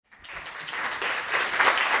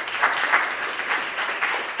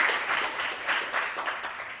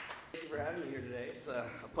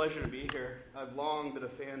a pleasure to be here. I've long been a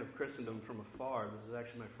fan of Christendom from afar. This is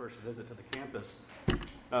actually my first visit to the campus.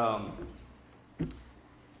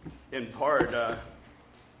 In part,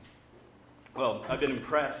 I've been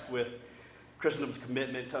impressed with Christendom's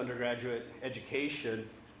commitment to undergraduate education,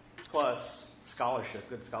 plus scholarship.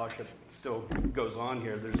 Good scholarship still goes on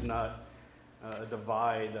here. There's not a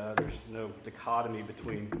divide. There's no dichotomy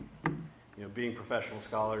between being professional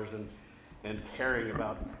scholars and caring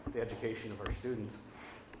about the education of our students.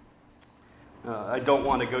 I don't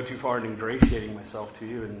want to go too far in ingratiating myself to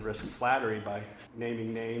you and risk flattery by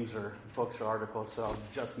naming names or books or articles, so I'll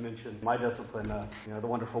just mention my discipline, the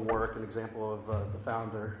wonderful work and example of the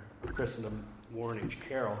founder of Christendom, Warren H.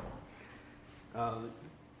 Carroll.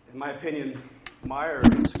 In my opinion, Meyer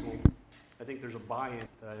School, I think there's a buy-in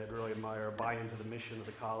that I really admire, a buy-in to the mission of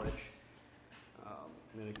the college.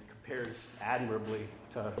 And it compares admirably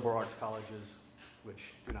to liberal arts colleges,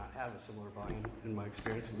 which do not have a similar buy-in, in my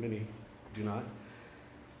experience, and many do not.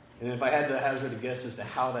 And if I had to hazard a guess as to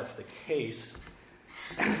how that's the case,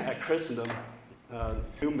 at Christendom,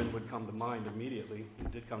 Newman would come to mind immediately.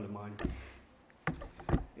 It did come to mind.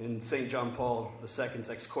 In St. John Paul II's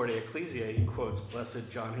Ex Corde Ecclesiae, he quotes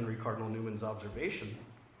Blessed John Henry Cardinal Newman's observation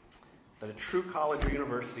that a true college or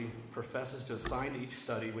university professes to assign to each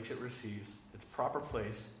study which it receives its proper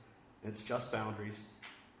place and its just boundaries,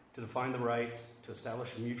 to define the rights, to establish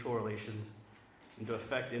mutual relations, and to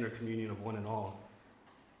effect intercommunion of one and all.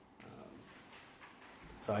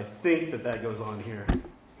 So I think that goes on here,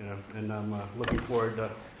 and I'm looking forward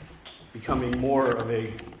to becoming more of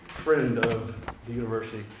a friend of the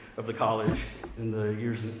university, of the college, in the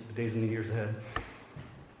days and the years ahead.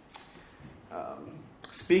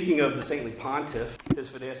 Speaking of the saintly pontiff, his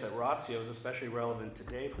Fideas et Ratio is especially relevant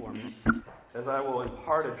today for me, as I will in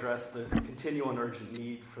part address the continual and urgent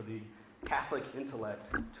need for the Catholic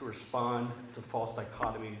intellect to respond to false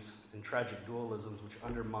dichotomies and tragic dualisms which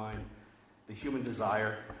undermine the human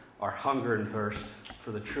desire, our hunger and thirst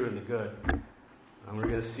for the true and the good. We're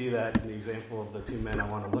going to see that in the example of the two men I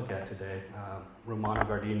want to look at today, Romano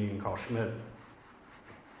Guardini and Carl Schmitt.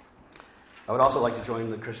 I would also like to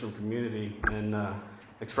join the Christian community in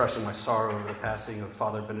expressing my sorrow over the passing of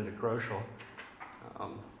Father Benedict Groschel.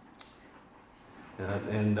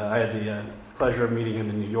 And I had the pleasure of meeting him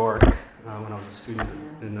in New York when I was a student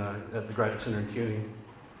at the Graduate Center in CUNY.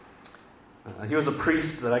 He was a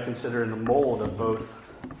priest that I consider in the mold of both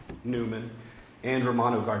Newman and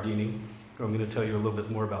Romano Guardini, who I'm going to tell you a little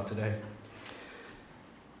bit more about today.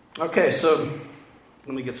 Okay, so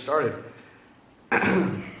let me get started.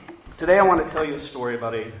 Today I want to tell you a story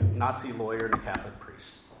about a Nazi lawyer and a Catholic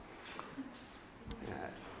priest.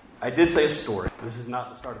 I did say a story. This is not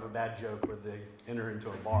the start of a bad joke where they enter into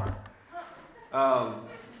a bar.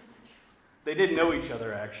 They did know each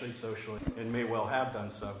other, actually, socially, and may well have done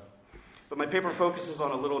so. But my paper focuses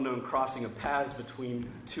on a little-known crossing of paths between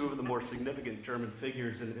two of the more significant German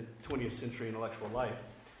figures in 20th century intellectual life,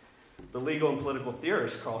 the legal and political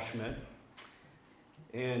theorist Carl Schmitt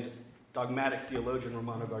and dogmatic theologian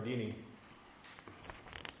Romano Guardini.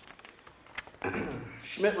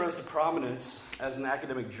 Schmitt rose to prominence as an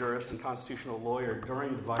academic jurist and constitutional lawyer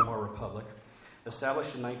during the Weimar Republic,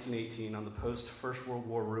 established in 1918 on the post-First World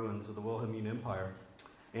War ruins of the Wilhelmine Empire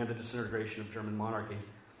and the disintegration of German monarchy.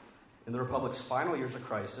 In the Republic's final years of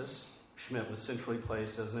crisis, Schmitt was centrally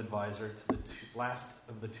placed as an advisor to the last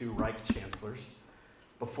of the two Reich chancellors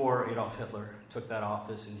before Adolf Hitler took that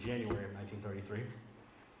office in January of 1933.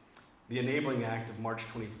 The Enabling Act of March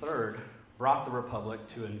 23rd brought the Republic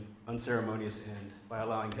to an unceremonious end by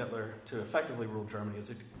allowing Hitler to effectively rule Germany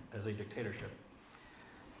as a dictatorship.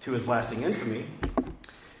 To his lasting infamy,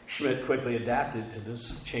 Schmitt quickly adapted to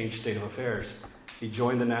this changed state of affairs. He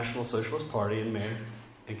joined the National Socialist Party in May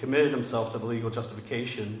and committed himself to the legal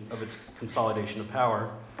justification of its consolidation of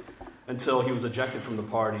power until he was ejected from the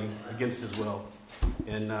party against his will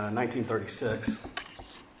in 1936.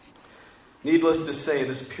 Needless to say,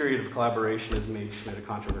 this period of collaboration has made Schmitt a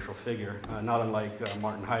controversial figure, not unlike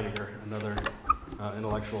Martin Heidegger, another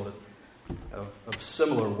intellectual of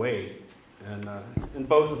similar weight. And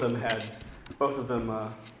both of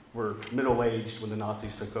them were middle-aged when the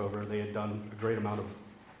Nazis took over. They had done a great amount of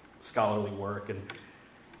scholarly work, and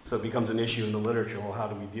so it becomes an issue in the literature. Well, how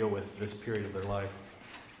do we deal with this period of their life?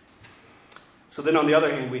 So then on the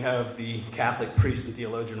other hand, we have the Catholic priest and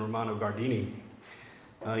theologian Romano Guardini.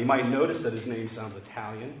 You might notice that his name sounds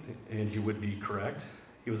Italian, and you would be correct.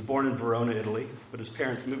 He was born in Verona, Italy, but his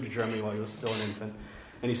parents moved to Germany while he was still an infant,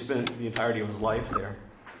 and he spent the entirety of his life there.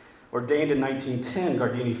 Ordained in 1910,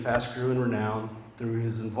 Guardini fast grew in renown through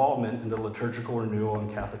his involvement in the liturgical renewal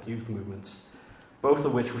and Catholic youth movements. both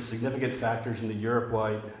of which were significant factors in the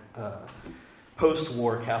Europe-wide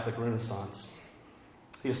post-war Catholic Renaissance.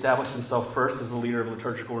 He established himself first as the leader of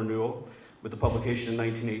liturgical renewal with the publication in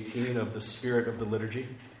 1918 of The Spirit of the Liturgy,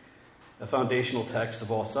 a foundational text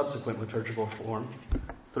of all subsequent liturgical form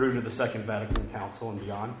through to the Second Vatican Council and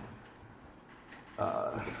beyond.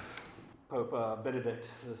 Pope Benedict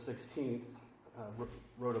XVI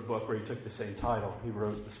wrote a book where he took the same title. He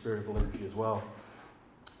wrote The Spirit of the Liturgy as well.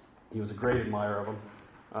 He was a great admirer of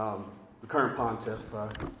him. The current pontiff,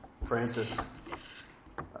 Francis,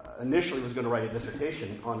 initially was going to write a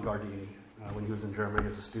dissertation on Guardini when he was in Germany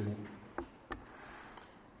as a student.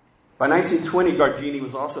 By 1920, Guardini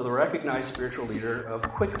was also the recognized spiritual leader of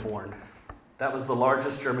Quickborn. That was the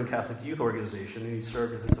largest German Catholic youth organization, and he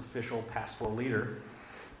served as its official pastoral leader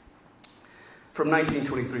from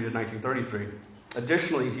 1923 to 1933.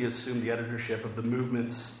 Additionally, he assumed the editorship of the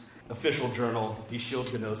movement's official journal, Die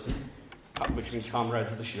Schildgenossen, which means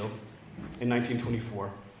Comrades of the Shield, in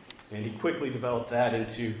 1924. And he quickly developed that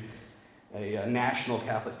into a national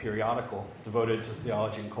Catholic periodical devoted to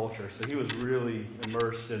theology and culture. So he was really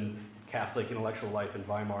immersed in Catholic intellectual life in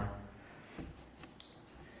Weimar.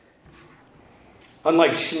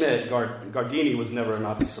 Unlike Schmitt, Guardini was never a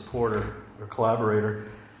Nazi supporter or collaborator.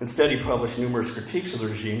 Instead, he published numerous critiques of the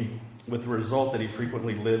regime, with the result that he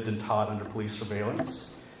frequently lived and taught under police surveillance.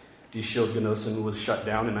 Die Schildgenossen was shut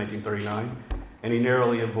down in 1939, and he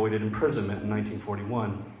narrowly avoided imprisonment in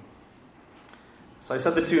 1941. So I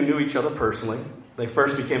said the two knew each other personally. They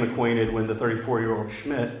first became acquainted when the 34-year-old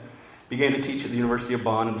Schmitt began to teach at the University of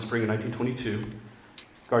Bonn in the spring of 1922.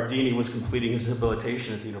 Guardini was completing his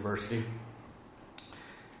habilitation at the university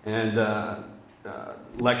and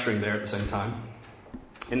lecturing there at the same time.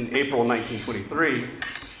 In April 1923,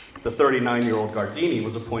 the 39-year-old Guardini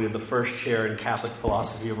was appointed the first chair in Catholic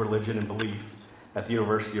philosophy of religion and belief at the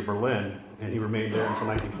University of Berlin, and he remained there until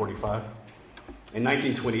 1945. In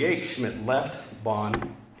 1928, Schmitt left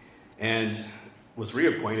Bonn and was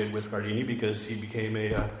reacquainted with Guardini because he became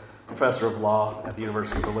a professor of law at the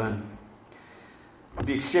University of Berlin.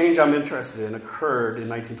 The exchange I'm interested in occurred in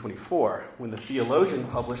 1924 when the theologian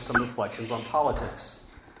published some reflections on politics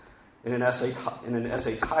in an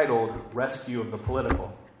essay titled Rescue of the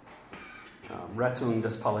Political, Rettung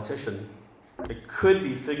des Politischen. It could be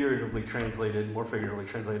more figuratively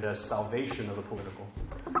translated as salvation of the political.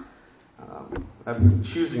 I'm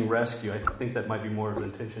choosing rescue. I think that might be more of the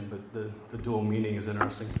intention, but the dual meaning is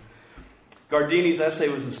interesting. Guardini's essay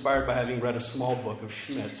was inspired by having read a small book of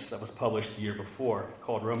Schmitt's that was published the year before,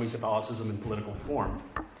 called Roman Catholicism and Political Form.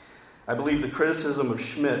 I believe the criticism of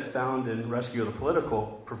Schmitt found in Rescue of the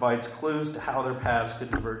Political provides clues to how their paths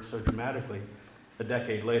could diverge so dramatically a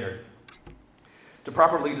decade later. To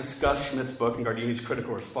properly discuss Schmitt's book and Guardini's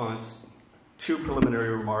critical response, two preliminary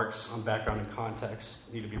remarks on background and context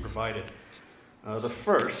need to be provided. The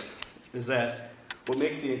first is that what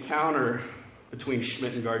makes the encounter between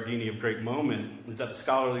Schmitt and Guardini of great moment is that the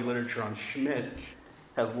scholarly literature on Schmitt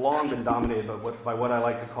has long been dominated by what I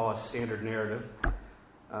like to call a standard narrative,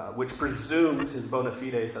 which presumes his bona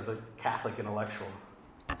fides as a Catholic intellectual,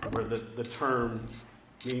 where the term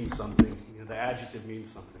means something, the adjective means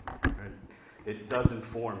something. Right? It does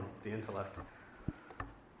inform the intellect.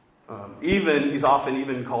 He's often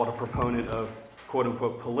even called a proponent of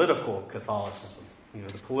quote-unquote political Catholicism.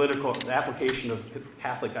 The application of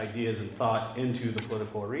Catholic ideas and thought into the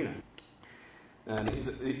political arena. And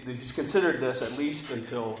he's considered this at least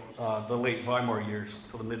until the late Weimar years,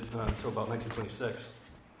 until about 1926.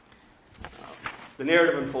 The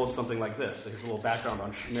narrative unfolds something like this. Here's a little background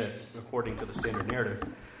on Schmitt, according to the standard narrative.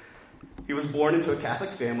 He was born into a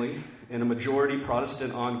Catholic family in a majority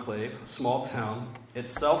Protestant enclave, a small town,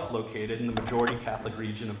 itself located in the majority Catholic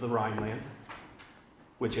region of the Rhineland,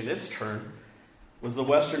 which in its turn was the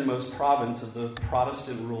westernmost province of the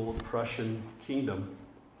Protestant-ruled Prussian kingdom.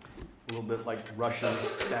 A little bit like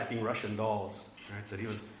stacking Russian dolls. Right? That he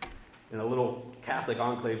was in a little Catholic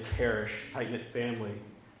enclave parish, tight-knit family,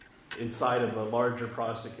 inside of a larger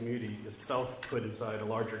Protestant community, itself put inside a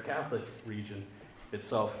larger Catholic region,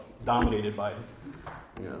 itself dominated by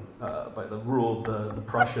the rule of the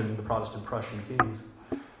Protestant Prussian kings.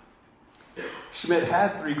 Schmitt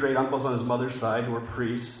had three great uncles on his mother's side who were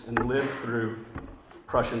priests and lived through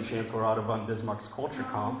Prussian Chancellor Otto von Bismarck's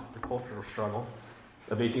Kulturkampf, the cultural struggle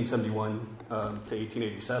of 1871 to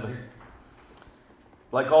 1887.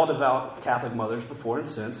 Like all devout Catholic mothers before and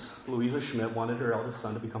since, Louisa Schmitt wanted her eldest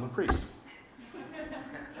son to become a priest.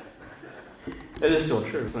 It is still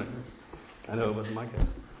true, but I know it wasn't my case.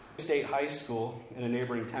 State high school in a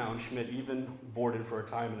neighboring town, Schmitt even boarded for a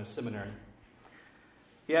time in a seminary.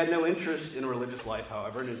 He had no interest in religious life,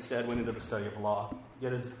 however, and instead went into the study of law.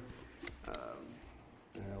 Yet his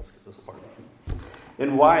I'll skip this part.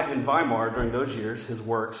 In Weimar, during those years, his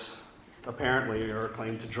works apparently are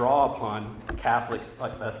claimed to draw upon Catholic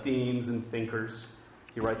themes and thinkers.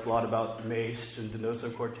 He writes a lot about Mace and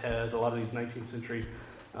Donoso Cortez, a lot of these 19th century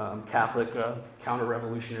Catholic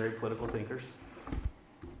counter-revolutionary political thinkers.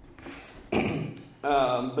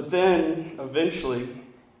 But then, eventually,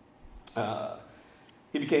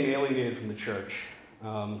 he became alienated from the church,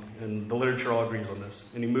 and the literature all agrees on this,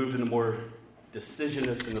 and he moved in a more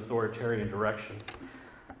decisionist and authoritarian direction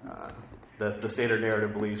that the Stater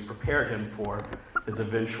narrative believes prepared him for his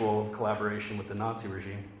eventual collaboration with the Nazi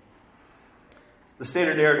regime. The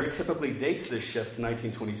Stater narrative typically dates this shift to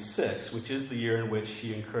 1926, which is the year in which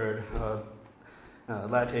he incurred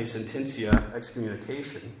latae sententia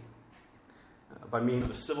excommunication by means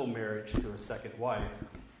of a civil marriage to a second wife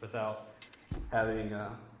without having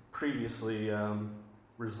previously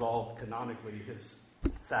resolved canonically his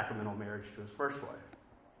sacramental marriage to his first wife.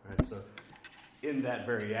 Right? So in that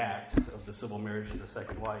very act of the civil marriage to the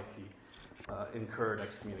second wife, he incurred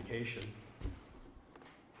excommunication.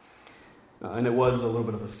 And it was a little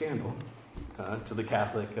bit of a scandal to the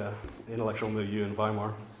Catholic intellectual milieu in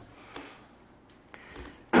Weimar.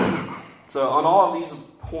 So on all of these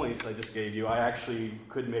points I just gave you, I actually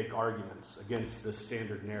could make arguments against this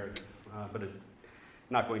standard narrative, but I'm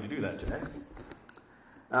not going to do that today.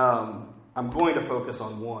 I'm going to focus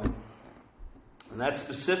on one, and that's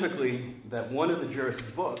specifically that one of the jurist's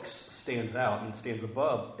books stands out and stands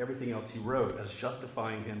above everything else he wrote as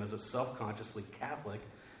justifying him as a self-consciously Catholic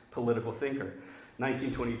political thinker.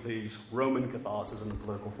 1923's Roman Catholicism and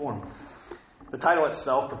Political Form. The title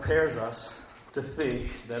itself prepares us to think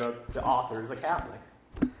that the author is a Catholic.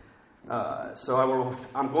 So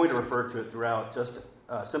I'm going to refer to it throughout just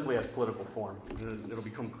simply as political form. And it'll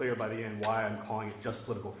become clear by the end why I'm calling it just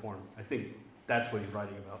political form. I think that's what he's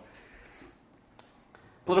writing about.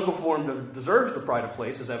 Political form deserves the pride of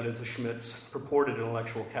place as evidence of Schmitt's purported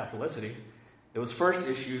intellectual Catholicity. It was first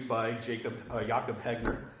issued by Jacob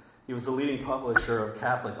Hegner. He was the leading publisher of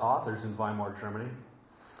Catholic authors in Weimar, Germany.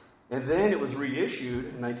 And then it was reissued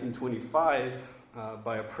in 1925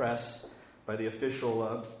 by the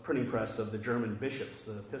official printing press of the German bishops,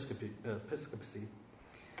 the episcopacy.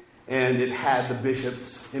 And it had the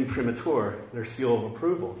bishops' imprimatur, their seal of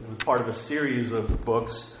approval. It was part of a series of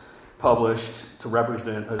books published to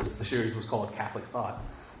represent, as the series was called, Catholic Thought.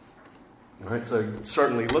 All right, so it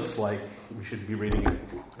certainly looks like we should be reading it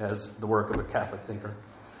as the work of a Catholic thinker.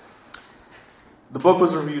 The book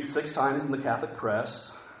was reviewed 6 times in the Catholic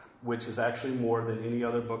press, which is actually more than any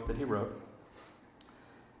other book that he wrote.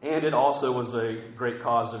 And it also was a great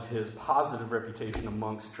cause of his positive reputation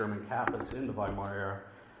amongst German Catholics in the Weimar era.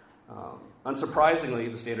 Unsurprisingly,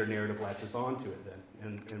 the standard narrative latches onto it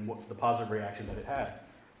then, and what the positive reaction that it had,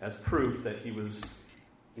 as proof that he was,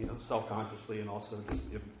 self-consciously and also just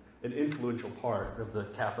an influential part of the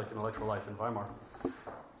Catholic intellectual life in Weimar.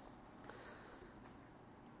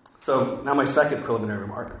 So now my second preliminary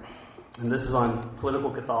remark, and this is on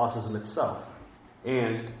political Catholicism itself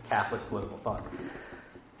and Catholic political thought.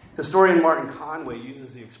 Historian Martin Conway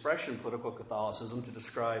uses the expression political Catholicism to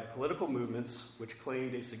describe political movements which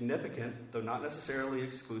claimed a significant, though not necessarily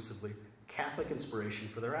exclusively, Catholic inspiration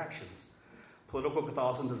for their actions. Political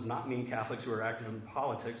Catholicism does not mean Catholics who are active in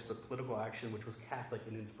politics, but political action which was Catholic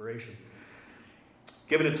in inspiration.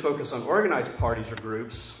 Given its focus on organized parties or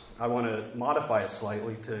groups, I want to modify it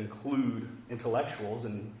slightly to include intellectuals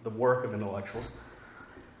and the work of intellectuals.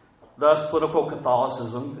 Thus, political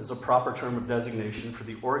Catholicism is a proper term of designation for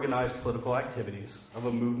the organized political activities of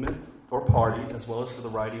a movement or party, as well as for the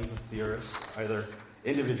writings of theorists, either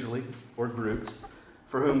individually or grouped,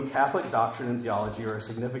 for whom Catholic doctrine and theology are a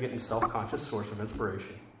significant and self-conscious source of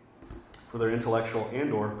inspiration for their intellectual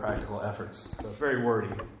and or practical efforts. So it's very wordy.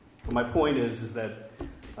 But my point is that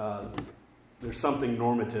there's something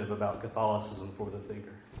normative about Catholicism for the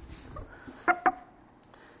thinker.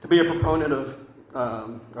 To be a proponent of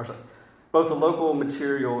both the local,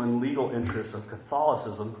 material, and legal interests of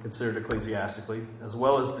Catholicism, considered ecclesiastically, as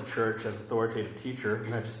well as the Church as authoritative teacher,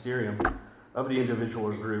 magisterium, of the individual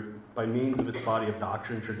or group, by means of its body of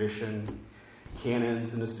doctrine, tradition,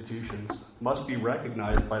 canons, and institutions, must be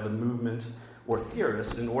recognized by the movement or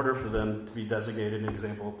theorists in order for them to be designated an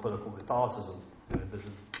example of political Catholicism. And this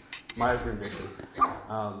is my rendition.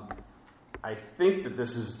 I think that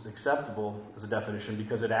this is acceptable as a definition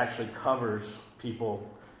because it actually covers people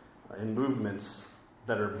in movements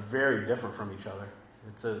that are very different from each other.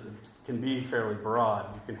 It can be fairly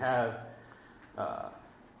broad. You can have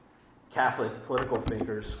Catholic political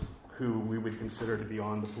thinkers who we would consider to be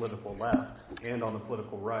on the political left and on the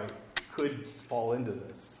political right could fall into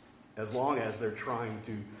this, as long as they're trying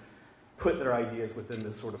to put their ideas within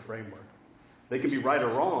this sort of framework. They can be right or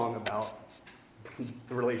wrong about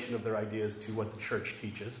the relation of their ideas to what the church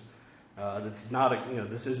teaches. It's not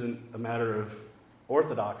this isn't a matter of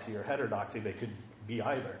orthodoxy or heterodoxy. They could be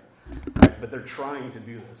either, right? But they're trying to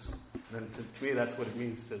do this. And to me, that's what it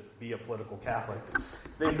means to be a political Catholic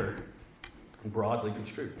thinker, broadly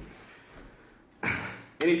construed.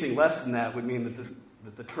 Anything less than that would mean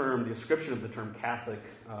that the ascription of the term Catholic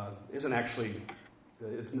isn't actually,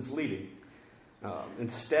 it's misleading.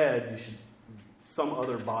 Instead, some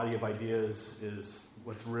other body of ideas is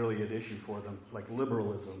what's really at issue for them, like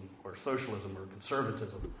liberalism or socialism or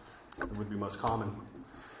conservatism, that would be most common.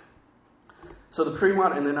 So the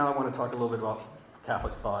pre-modern, and then now I want to talk a little bit about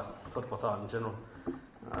Catholic thought, political thought in general.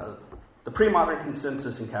 The pre-modern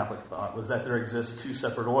consensus in Catholic thought was that there exist two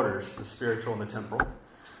separate orders, the spiritual and the temporal.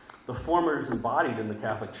 The former is embodied in the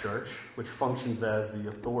Catholic Church, which functions as the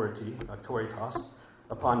authority, auctoritas,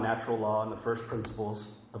 upon natural law and the first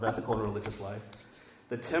principles of ethical and religious life.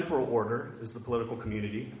 The temporal order is the political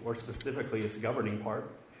community, or specifically its governing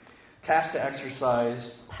part, tasked to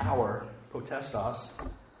exercise power, potestas,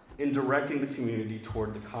 in directing the community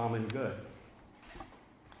toward the common good.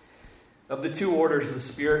 Of the two orders, the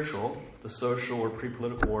spiritual, the social or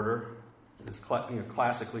pre-political order, is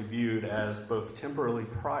classically viewed as both temporally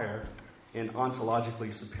prior and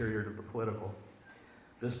ontologically superior to the political.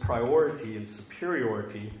 This priority and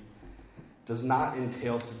superiority does not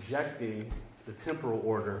entail subjecting the temporal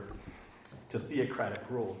order to theocratic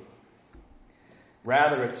rule.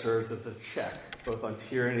 Rather, it serves as a check both on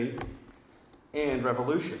tyranny and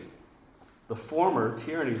revolution. The former,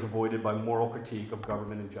 tyranny, is avoided by moral critique of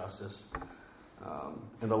government injustice,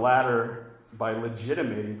 and the latter by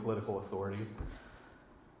legitimating political authority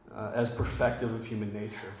as perfective of human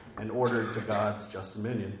nature and ordered to God's just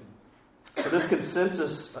dominion. So this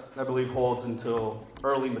consensus, I believe, holds until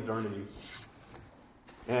early modernity,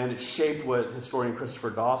 and it shaped what historian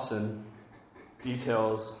Christopher Dawson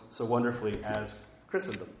details so wonderfully as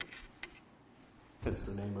Christendom, hence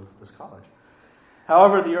the name of this college.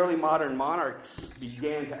 However, the early modern monarchs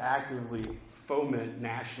began to actively foment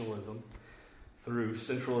nationalism through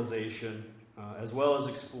centralization, as well as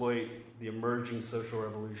exploit the emerging social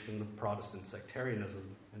revolution of Protestant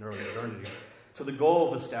sectarianism in early modernity, to the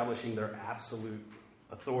goal of establishing their absolute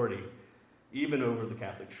authority, even over the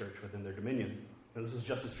Catholic Church within their dominion. And this was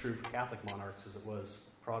just as true for Catholic monarchs as it was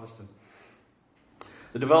Protestant.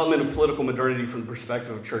 The development of political modernity from the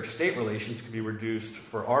perspective of church-state relations could be reduced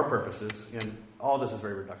for our purposes, and all this is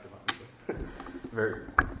very reductive, obviously.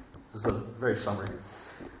 This is a very summary.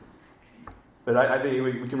 But I think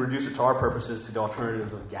we can reduce it to our purposes to the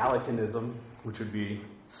alternatives of Gallicanism, which would be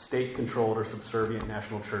state-controlled or subservient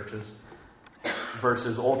national churches,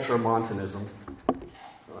 versus ultramontanism,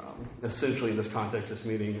 essentially in this context just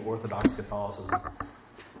meaning Orthodox Catholicism.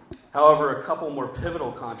 However, a couple more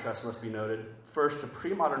pivotal contrasts must be noted. First, a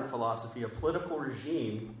pre-modern philosophy, a political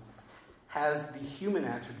regime, has the human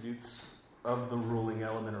attributes of the ruling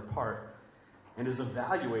element or part, and is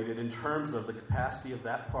evaluated in terms of the capacity of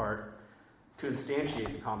that part to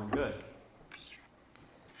instantiate the common good.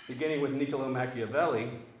 Beginning with Niccolò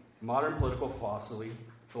Machiavelli, modern political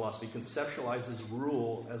philosophy conceptualizes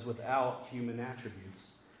rule as without human attributes.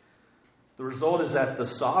 The result is that the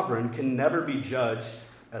sovereign can never be judged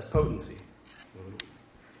as potency.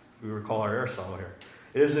 We recall our Aristotle here.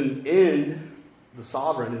 It is an end, the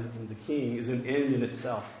sovereign, the king, is an end in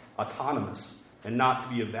itself, autonomous, and not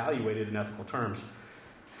to be evaluated in ethical terms.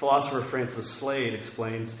 Philosopher Francis Slade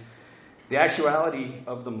explains, the actuality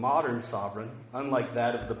of the modern sovereign, unlike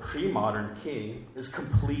that of the pre-modern king, is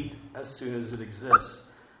complete as soon as it exists.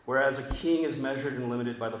 Whereas a king is measured and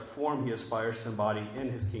limited by the form he aspires to embody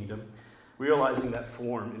in his kingdom, realizing that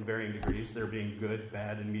form in varying degrees, there being good,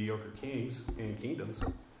 bad, and mediocre kings and kingdoms.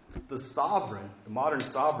 The sovereign, the modern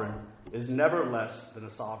sovereign, is never less than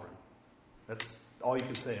a sovereign. That's all you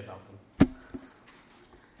can say about them.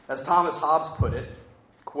 As Thomas Hobbes put it,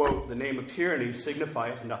 quote, the name of tyranny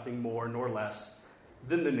signifieth nothing more nor less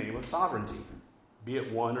than the name of sovereignty, be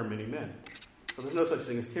it one or many men. So there's no such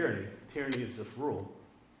thing as tyranny. Tyranny is just rule.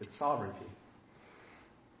 It's sovereignty.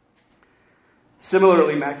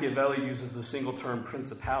 Similarly, Machiavelli uses the single term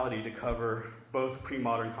principality to cover both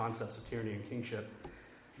pre-modern concepts of tyranny and kingship.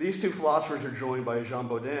 These two philosophers are joined by Jean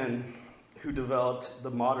Bodin, who developed the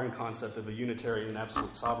modern concept of a unitary and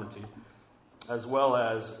absolute sovereignty, as well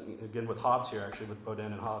as, again with Hobbes here, actually with Bodin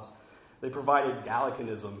and Hobbes, they provided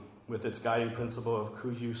Gallicanism with its guiding principle of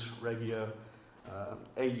cuius regio,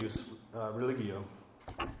 eius religio.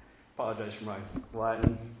 apologize for my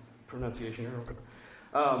Latin pronunciation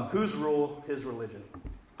here. Whose rule, his religion?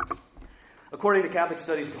 According to Catholic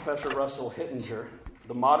Studies professor Russell Hittinger,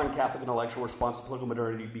 the modern Catholic intellectual response to political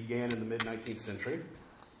modernity began in the mid-19th century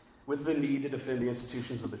with the need to defend the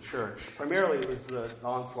institutions of the church. Primarily, it was the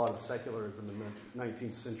onslaught of secularism in the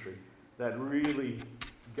 19th century that really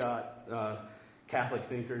got Catholic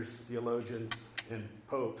thinkers, theologians, and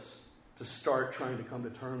popes to start trying to come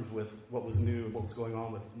to terms with what was new, what was going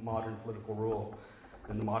on with modern political rule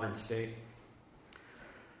and the modern state.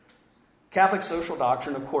 Catholic social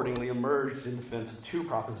doctrine accordingly emerged in defense of two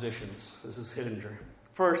propositions. This is Hittinger.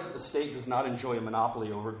 First, that the state does not enjoy a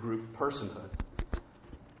monopoly over group personhood.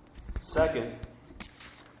 Second,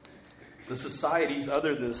 the societies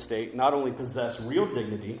other than the state not only possess real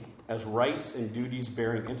dignity as rights and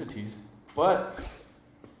duties-bearing entities, but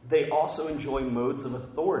they also enjoy modes of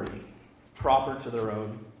authority proper to their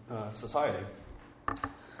own society.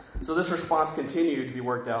 So this response continued to be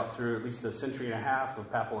worked out through at least a century and a half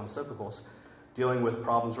of papal encyclicals dealing with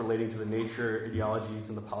problems relating to the nature, ideologies,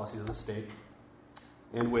 and the policies of the state,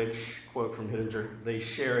 in which, quote from Hittinger, they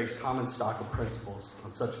share a common stock of principles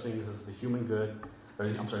on such things as the human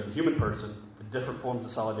the human person, the different forms of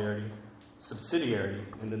solidarity, subsidiarity,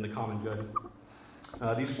 and then the common good.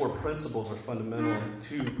 These four principles are fundamental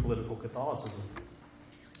to political Catholicism.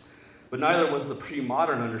 But neither was the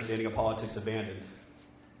pre-modern understanding of politics abandoned.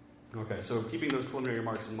 Okay, so keeping those preliminary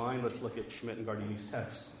remarks in mind, let's look at Schmitt and Guardini's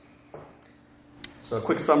text. So a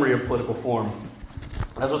quick summary of political form.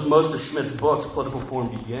 As with most of Schmitt's books, political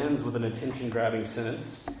form begins with an attention-grabbing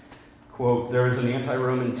sentence. Quote, there is an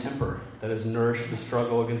anti-Roman temper that has nourished the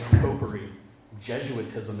struggle against popery,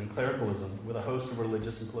 Jesuitism, and clericalism with a host of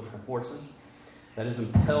religious and political forces that has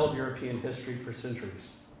impelled European history for centuries.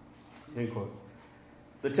 End quote.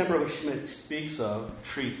 The temper which Schmitt speaks of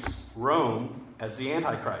treats Rome as the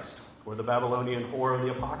Antichrist, or the Babylonian horror of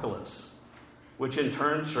the apocalypse, which in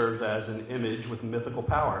turn serves as an image with mythical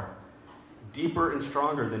power. Deeper and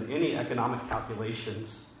stronger than any economic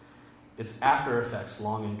calculations, its after effects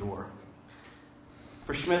long endure.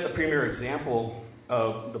 For Schmitt, the premier example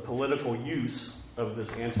of the political use of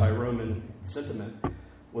this anti-Roman sentiment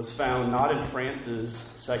was found not in France's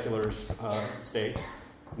secular state,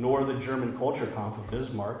 nor the German culture kampf of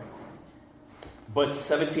Bismarck, but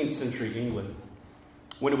 17th century England,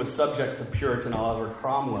 when it was subject to Puritan Oliver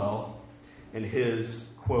Cromwell and his,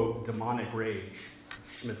 quote, demonic rage.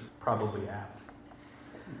 Schmitt's probably apt.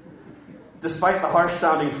 Despite the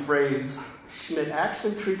harsh-sounding phrase, Schmitt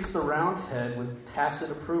actually treats the Roundhead with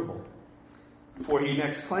tacit approval, for he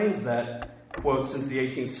next claims that, quote, since the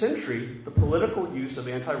 18th century, the political use of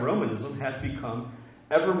anti-Romanism has become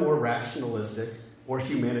ever more rationalistic or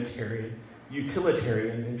humanitarian,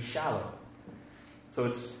 utilitarian, and shallow. So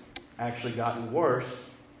it's actually gotten worse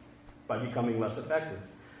by becoming less effective.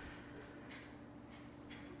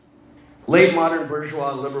 Late modern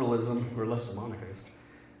bourgeois liberalism, or less demonic, I guess,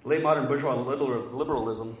 late modern bourgeois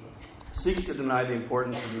liberalism seeks to deny the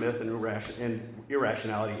importance of myth and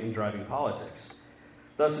irrationality in driving politics.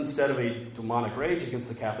 Thus, instead of a demonic rage against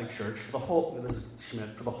the Catholic Church, for the whole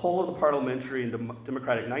of the parliamentary and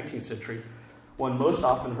democratic 19th century, one most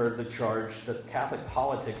often heard the charge that Catholic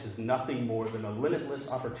politics is nothing more than a limitless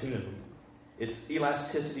opportunism. Its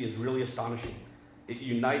elasticity is really astonishing. It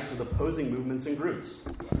unites with opposing movements and groups.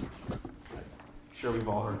 I'm sure we've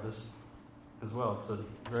all heard this as well. It's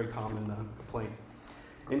a very common complaint.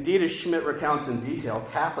 Indeed, as Schmitt recounts in detail,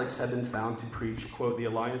 Catholics have been found to preach, quote, the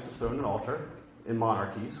alliance of throne and altar in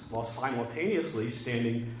monarchies, while simultaneously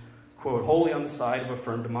standing, quote, wholly on the side of a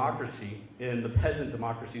firm democracy in the peasant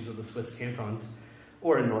democracies of the Swiss cantons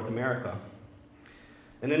or in North America.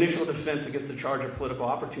 An initial defense against the charge of political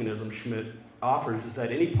opportunism Schmitt offers is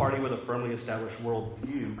that any party with a firmly established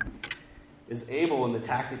worldview is able, in the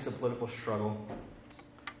tactics of political struggle,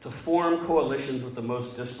 to form coalitions with the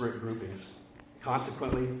most disparate groupings.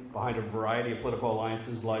 Consequently, behind a variety of political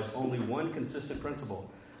alliances lies only one consistent principle: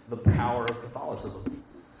 the power of Catholicism,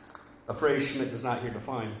 a phrase Schmitt does not here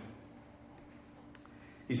define.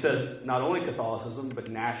 He says not only Catholicism, but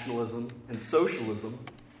nationalism and socialism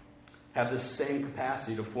have this same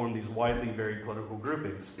capacity to form these widely varied political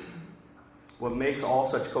groupings. What makes all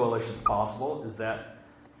such coalitions possible is that,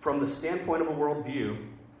 from the standpoint of a worldview,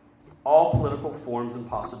 all political forms and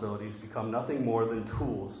possibilities become nothing more than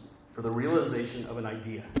tools for the realization of an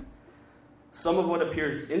idea. Some of what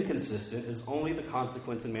appears inconsistent is only the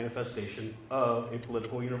consequence and manifestation of a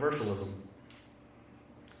political universalism.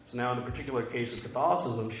 So now in the particular case of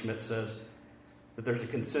Catholicism, Schmitt says that there's a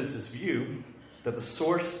consensus view that the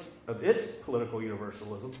source of its political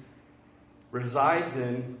universalism resides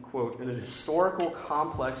in, quote, in a historical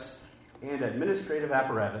complex and administrative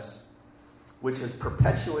apparatus which has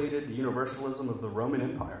perpetuated the universalism of the Roman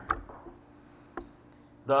Empire.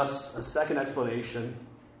 Thus, a second explanation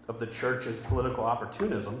of the church's political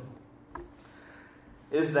opportunism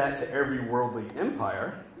is that to every worldly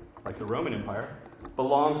empire, like the Roman Empire,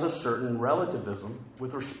 belongs a certain relativism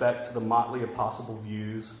with respect to the motley of possible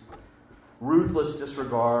views, ruthless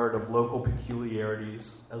disregard of local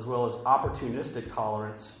peculiarities, as well as opportunistic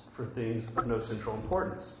tolerance for things of no central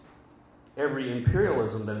importance. Every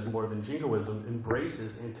imperialism that is more than jingoism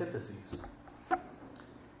embraces antitheses.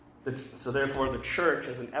 So therefore, the church,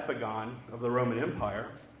 as an epigon of the Roman Empire,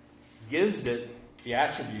 gives it the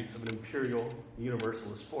attributes of an imperial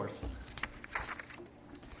universalist force.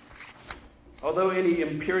 Although any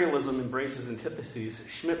imperialism embraces antitheses,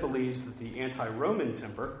 Schmitt believes that the anti-Roman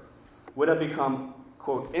temper would have become,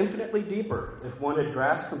 quote, infinitely deeper if one had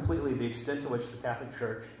grasped completely the extent to which the Catholic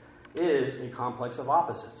Church is a complex of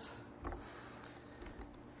opposites.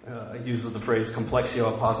 It uses the phrase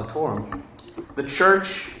complexio oppositorum. The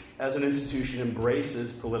church, as an institution,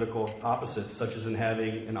 embraces political opposites, such as in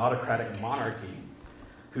having an autocratic monarchy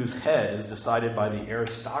whose head is decided by the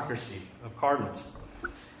aristocracy of cardinals,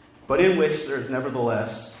 but in which there is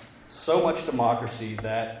nevertheless so much democracy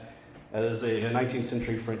that, as a 19th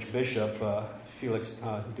century French bishop, Felix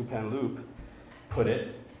Dupanloup, put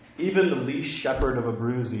it, even the least shepherd of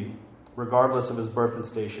Abruzzi, regardless of his birth and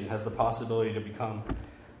station, has the possibility to become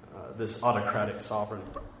this autocratic sovereign.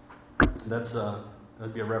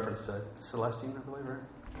 That'd be a reference to Celestine, I believe, right?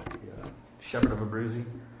 The shepherd of Abruzzi,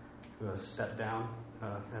 who stepped down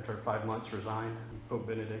after 5 months, resigned. Pope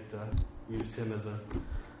Benedict used him as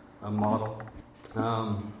a model.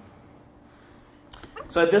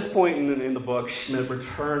 So at this point in the book, Schmitt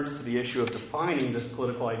returns to the issue of defining this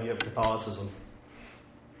political idea of Catholicism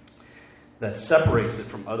that separates it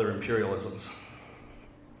from other imperialisms.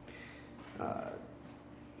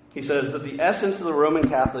 He says that the essence of the Roman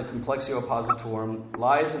Catholic complexio oppositorum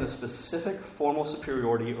lies in a specific formal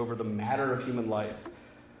superiority over the matter of human life,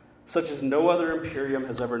 such as no other imperium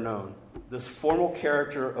has ever known. This formal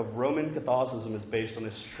character of Roman Catholicism is based on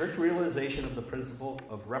a strict realization of the principle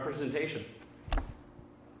of representation,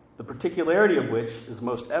 the particularity of which is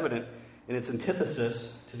most evident in its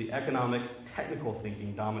antithesis to the economic, technical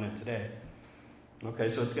thinking dominant today. Okay,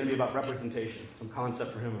 so it's going to be about representation, some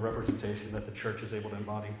concept for him of representation that the church is able to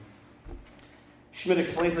embody. Schmitt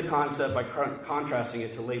explains the concept by contrasting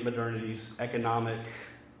it to late modernity's economic,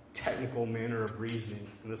 technical manner of reasoning.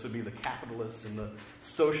 And this would be the capitalists and the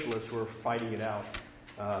socialists who are fighting it out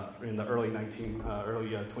in the early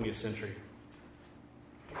 20th century.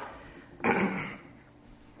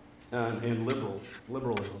 And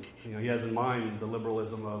liberalism. He has in mind the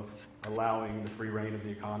liberalism of allowing the free reign of the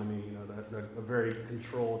economy, a very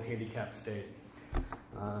controlled, handicapped state.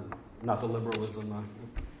 Not the liberalism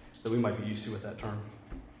that we might be used to with that term.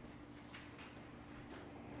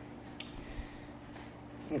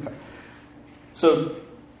 Okay. So,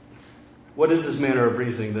 what is this manner of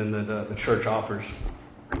reasoning then that the church offers?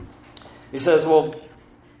 He says, well,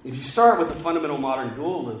 if you start with the fundamental modern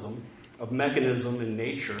dualism of mechanism and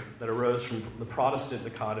nature that arose from the Protestant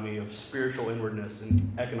dichotomy of spiritual inwardness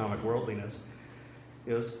and economic worldliness,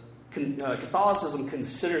 Catholicism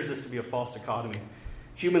considers this to be a false dichotomy.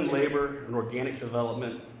 Human labor and organic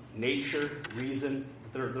development, nature, reason,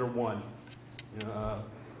 they're one.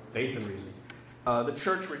 Faith and reason. The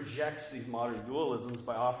church rejects these modern dualisms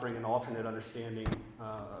by offering an alternate understanding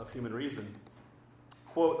of human reason.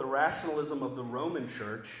 Quote, the rationalism of the Roman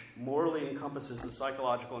Church morally encompasses the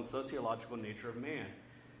psychological and sociological nature of man,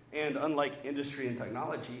 and unlike industry and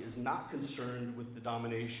technology, is not concerned with the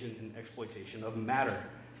domination and exploitation of matter.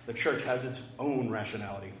 The church has its own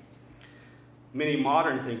rationality. Many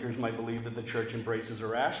modern thinkers might believe that the church embraces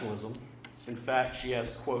irrationalism. In fact, she has,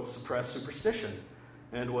 quote, suppressed superstition,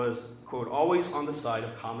 and was, quote, always on the side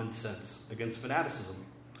of common sense against fanaticism.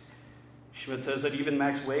 Schmitt says that even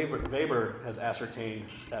Max Weber has ascertained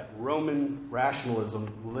that Roman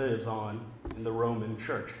rationalism lives on in the Roman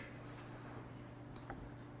church.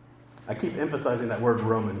 I keep emphasizing that word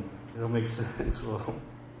Roman. It'll make sense a little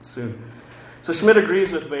soon. So Schmitt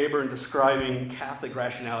agrees with Weber in describing Catholic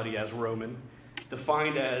rationality as Roman,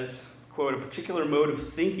 defined as, quote, a particular mode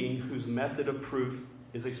of thinking whose method of proof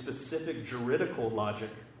is a specific juridical logic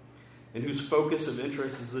and whose focus of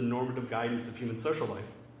interest is the normative guidance of human social life.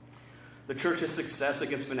 The church's success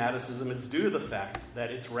against fanaticism is due to the fact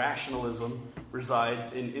that its rationalism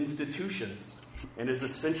resides in institutions and is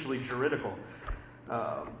essentially juridical.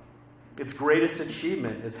 Its greatest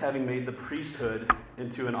achievement is having made the priesthood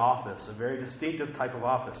into an office, a very distinctive type of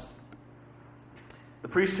office. The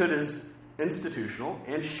priesthood is institutional,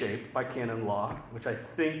 and shaped by canon law, which I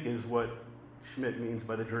think is what Schmitt means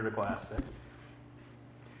by the juridical aspect.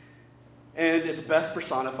 And it's best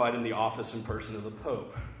personified in the office and person of the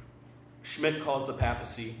Pope. Schmitt calls the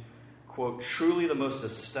papacy, quote, truly the most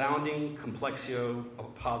astounding complexio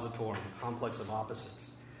oppositorum, complex of opposites.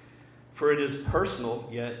 For it is personal,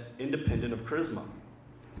 yet independent of charisma.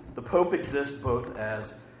 The Pope exists both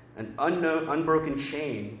as an unbroken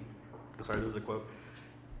chain, this is a quote,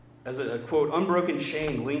 as a, quote, unbroken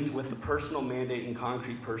chain linked with the personal mandate and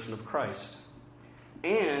concrete person of Christ,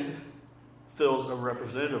 and fills a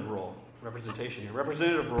representative role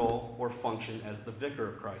or function as the vicar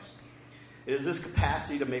of Christ. It is this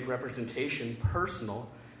capacity to make representation personal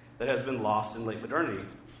that has been lost in late modernity.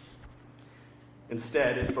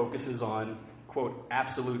 Instead, it focuses on, quote,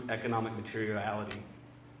 absolute economic materiality.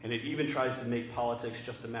 And it even tries to make politics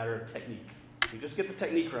just a matter of technique. If you just get the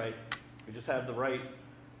technique right, if you just have the right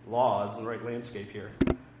laws and the right landscape here,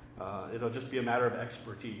 it'll just be a matter of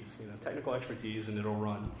expertise, technical expertise, and it'll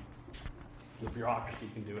run. The bureaucracy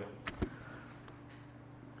can do it.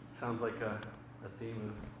 Sounds like a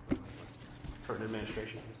theme of certain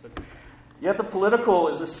administrations. But yet the political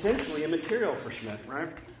is essentially immaterial for Schmitt, right?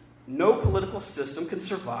 No political system can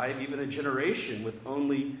survive even a generation with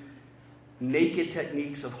only naked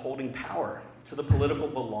techniques of holding power. To the political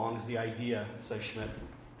belongs the idea, says Schmitt,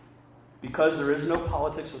 because there is no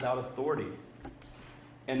politics without authority,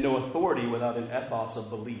 and no authority without an ethos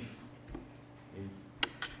of belief.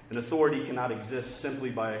 An authority cannot exist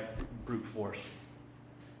simply by brute force.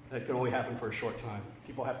 That can only happen for a short time.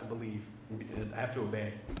 People have to believe and have to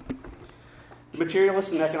obey. The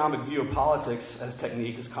materialist and economic view of politics as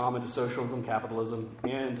technique is common to socialism, capitalism,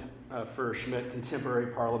 and, for Schmitt, contemporary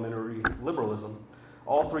parliamentary liberalism.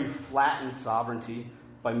 All three flatten sovereignty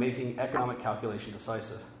by making economic calculation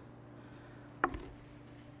decisive.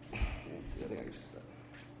 Let's see, I think I can skip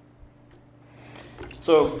that.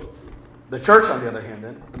 So, the church, on the other hand,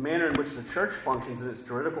 then, the manner in which the church functions in its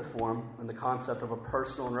juridical form and the concept of a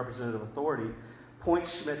personal and representative authority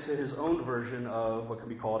points Schmitt to his own version of what could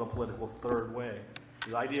be called a political third way.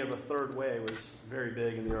 The idea of a third way was very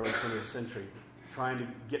big in the early 20th century, trying to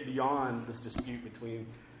get beyond this dispute between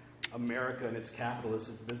America and its capitalists,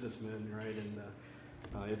 its businessmen, right, and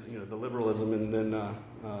it's, the liberalism, and then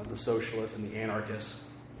the socialists and the anarchists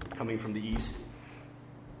coming from the East.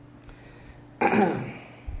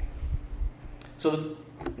 So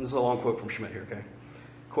this is a long quote from Schmitt here, okay?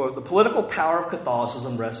 Quote, the political power of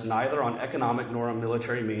Catholicism rests neither on economic nor on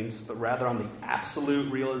military means, but rather on the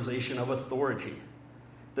absolute realization of authority.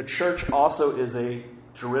 The church also is a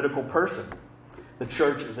juridical person. The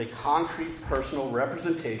church is a concrete personal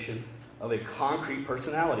representation of a concrete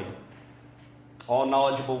personality. All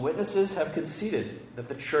knowledgeable witnesses have conceded that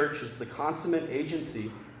the church is the consummate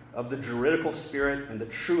agency of the juridical spirit and the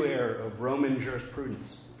true air of Roman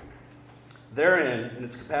jurisprudence. Therein, in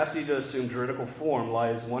its capacity to assume juridical form,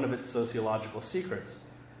 lies one of its sociological secrets.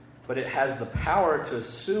 But it has the power to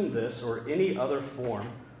assume this or any other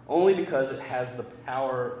form only because it has the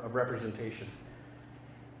power of representation.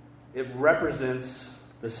 It represents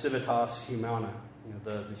the civitas humana,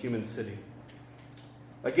 the human city.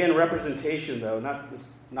 Again, representation, though,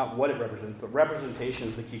 not what it represents, but representation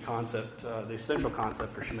is the key concept, the essential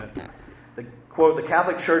concept for Schmitt. Quote, the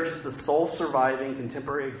Catholic Church is the sole surviving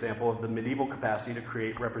contemporary example of the medieval capacity to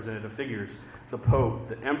create representative figures. The Pope,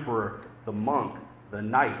 the Emperor, the monk, the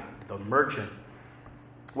knight, the merchant.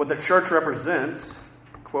 What the Church represents,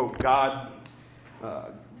 quote, God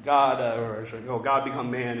become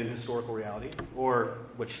man in historical reality, or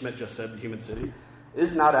what Schmitt just said, the human city,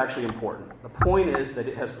 is not actually important. The point is that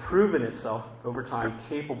it has proven itself over time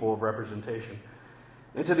capable of representation.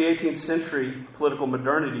 Into the 18th century, political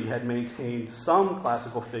modernity had maintained some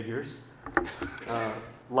classical figures,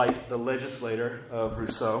 like the legislator of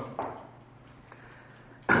Rousseau,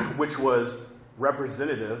 which was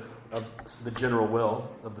representative of the general will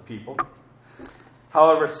of the people.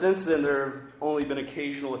 However, since then, there have only been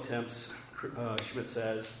occasional attempts, Schmitt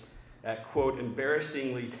says, at, quote,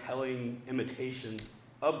 embarrassingly telling imitations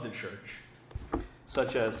of the church,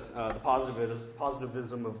 such as the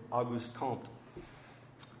positivism of Auguste Comte,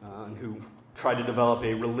 who tried to develop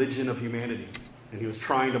a religion of humanity. And he was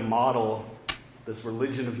trying to model this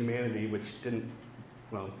religion of humanity, which didn't,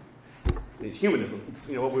 it's humanism. It's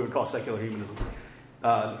what we would call secular humanism.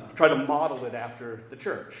 Try to model it after the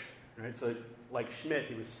church. Right? So like Schmitt,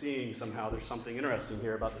 he was seeing somehow there's something interesting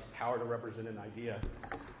here about this power to represent an idea,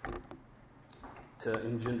 to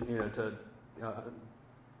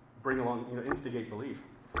bring along, instigate belief.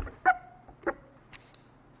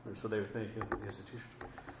 Or so they would think in the institution.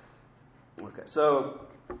 Okay, so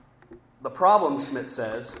The problem, Schmitt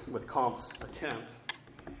says, with Comte's attempt,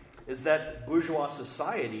 is that bourgeois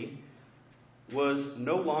society was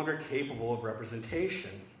no longer capable of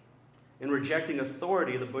representation. In rejecting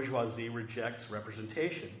authority, the bourgeoisie rejects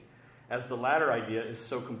representation, as the latter idea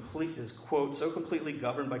is quote, so completely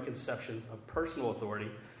governed by conceptions of personal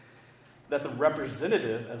authority that the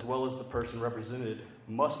representative, as well as the person represented,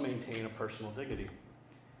 must maintain a personal dignity.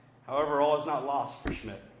 However, all is not lost for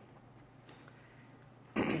Schmitt.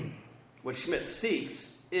 What Schmitt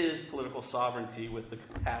seeks is political sovereignty with the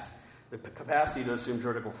capacity to assume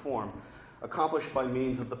juridical form, accomplished by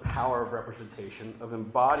means of the power of representation, of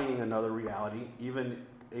embodying another reality, even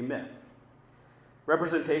a myth.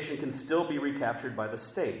 Representation can still be recaptured by the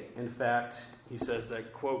state. In fact, he says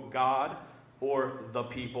that, quote, God or the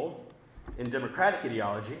people in democratic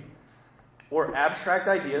ideology, or abstract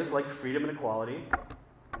ideas like freedom and equality,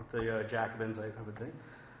 the Jacobins, I would think,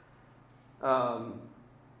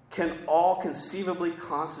 can all conceivably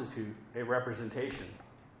constitute a representation.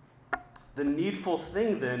 The needful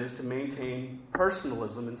thing, then, is to maintain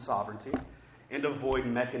personalism and sovereignty and avoid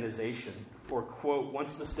mechanization. For, quote,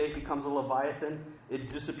 once the state becomes a leviathan, it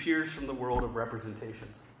disappears from the world of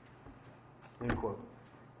representations. End quote.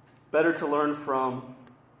 Better to learn from,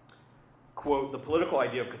 quote, the political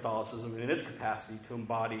idea of Catholicism in its capacity to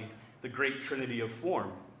embody the great trinity of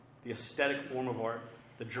form, the aesthetic form of art,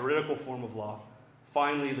 the juridical form of law,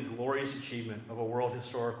 finally the glorious achievement of a world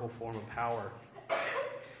historical form of power.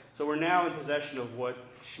 So we're now in possession of what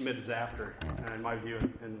Schmitt is after, in my view,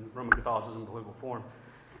 in Roman Catholicism and political form.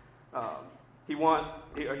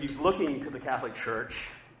 He's looking to the Catholic Church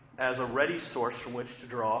as a ready source from which to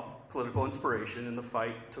draw political inspiration in the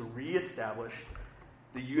fight to reestablish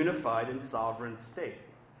the unified and sovereign state,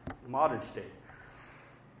 the modern state.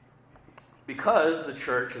 Because the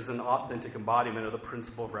Church is an authentic embodiment of the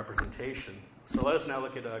principle of representation. So let us now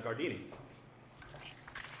look at Guardini.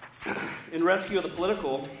 In Rescue of the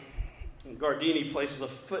Political, Guardini places a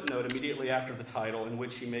footnote immediately after the title in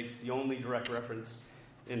which he makes the only direct reference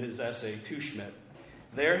in his essay to Schmitt.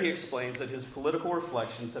 There he explains that his political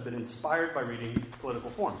reflections have been inspired by reading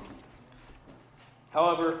political form.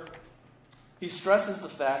 However, he stresses the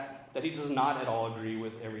fact that he does not at all agree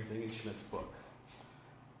with everything in Schmitt's book.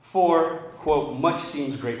 For, quote, much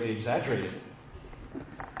seems greatly exaggerated.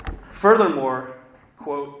 Furthermore,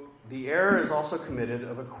 quote, the error is also committed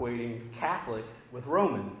of equating Catholic with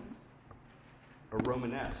Roman, or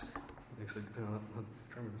Romanesque, actually, depending on how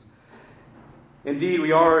the term is. Indeed,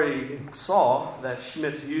 we already saw that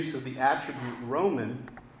Schmitt's use of the attribute Roman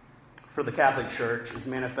for the Catholic Church is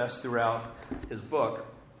manifest throughout his book.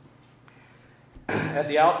 At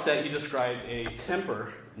the outset, he described a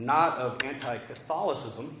temper not of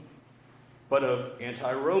anti-Catholicism, but of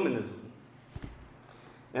anti-Romanism.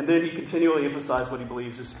 And then he continually emphasized what he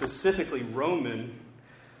believes is specifically Roman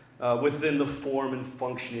within the form and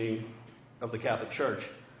functioning of the Catholic Church,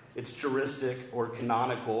 its juristic or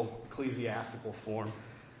canonical ecclesiastical form,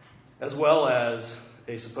 as well as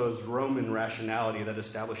a supposed Roman rationality that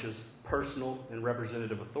establishes personal and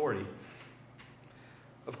representative authority.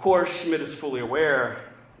 Of course, Schmitt is fully aware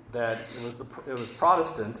that it was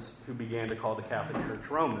Protestants who began to call the Catholic Church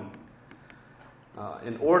Roman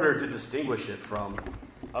in order to distinguish it from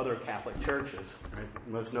other Catholic churches, right?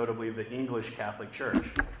 Most notably the English Catholic Church.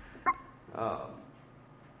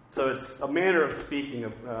 So it's a manner of speaking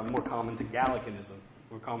of more common to Gallicanism,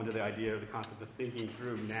 more common to the idea or the concept of thinking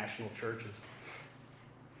through national churches.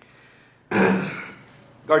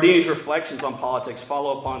 Guardini's reflections on politics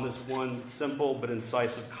follow upon this one simple but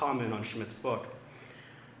incisive comment on Schmitt's book.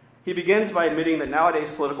 He begins by admitting that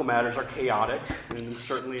nowadays political matters are chaotic, and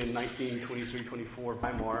certainly in 1923-24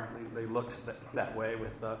 Weimar, they looked that way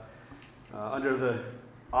with under the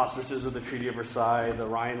auspices of the Treaty of Versailles, the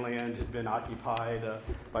Rhineland had been occupied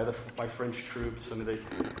by French troops. I mean,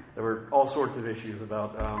 there were all sorts of issues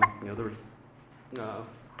about there was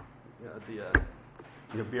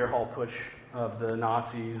the beer hall push of the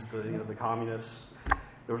Nazis, the communists.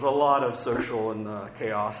 There was a lot of social and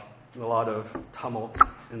chaos, and a lot of tumult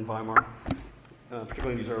in Weimar,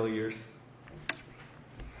 particularly in these early years.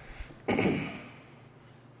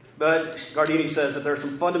 But Guardini says that there are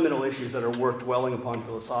some fundamental issues that are worth dwelling upon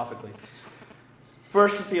philosophically.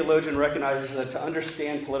 First, the theologian recognizes that to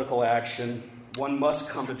understand political action, one must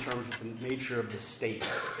come to terms with the nature of the state.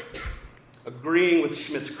 Agreeing with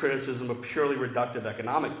Schmitt's criticism of purely reductive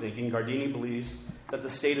economic thinking, Guardini believes that the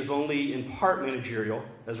state is only in part managerial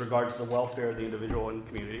as regards the welfare of the individual and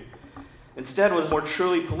community. Instead, what is more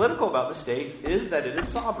truly political about the state is that it is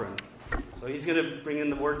sovereign. So he's going to bring in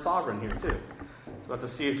the word sovereign here, too. So we'll have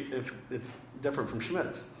to see if it's different from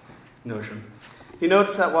Schmitt's notion. He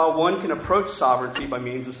notes that while one can approach sovereignty by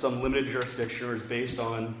means of some limited jurisdiction or is based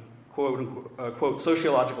on quote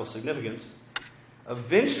sociological significance,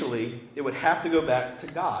 eventually it would have to go back to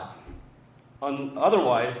God.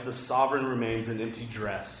 Otherwise, the sovereign remains an empty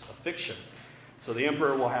dress, a fiction. So the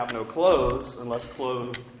emperor will have no clothes unless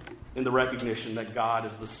clothed in the recognition that God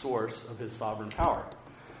is the source of his sovereign power.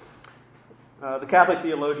 The Catholic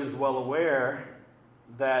theologian is well aware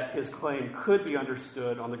that his claim could be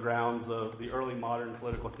understood on the grounds of the early modern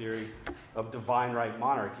political theory of divine right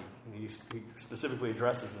monarchy. He specifically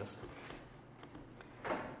addresses this.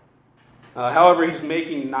 However, he's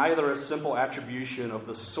making neither a simple attribution of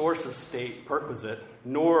the source of state perquisite,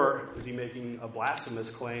 nor is he making a blasphemous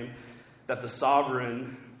claim that the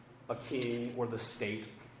sovereign, a king, or the state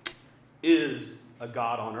is a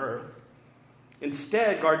god on earth.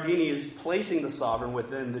 Instead, Guardini is placing the sovereign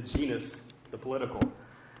within the genus, the political,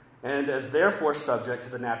 and as therefore subject to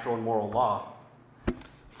the natural and moral law.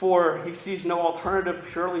 For he sees no alternative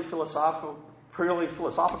purely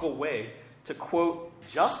philosophical way to, quote,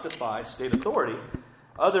 justify state authority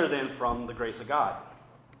other than from the grace of God.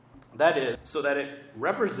 That is, so that it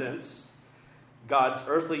represents God's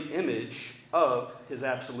earthly image of his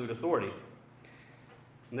absolute authority.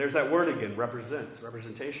 And there's that word again, represents,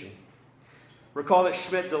 representation. Recall that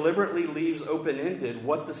Schmitt deliberately leaves open-ended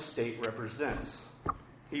what the state represents.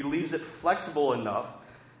 He leaves it flexible enough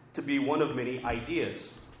to be one of many ideas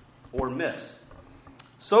or myths,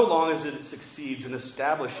 so long as it succeeds in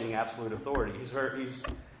establishing absolute authority.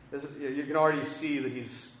 You can already see that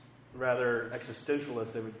he's rather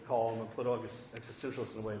existentialist. They would call him a political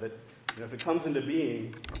existentialist in a way that, if it comes into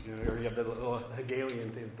being, or you have the little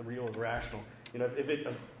Hegelian thing that the real is rational.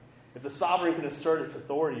 If the sovereign can assert its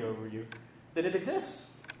authority over you, then it exists.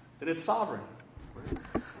 Then it's sovereign.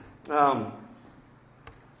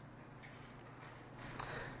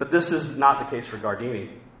 But this is not the case for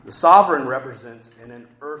Guardini. The sovereign represents in an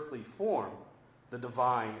earthly form the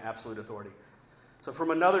divine absolute authority. So from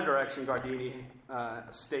another direction, Guardini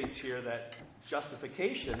states here that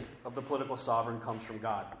justification of the political sovereign comes from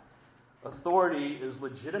God. Authority is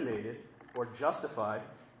legitimated or justified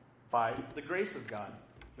by the grace of God.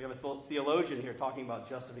 We have a theologian here talking about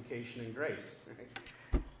justification and grace.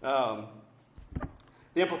 Right?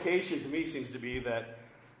 The implication to me seems to be that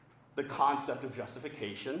the concept of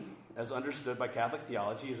justification, as understood by Catholic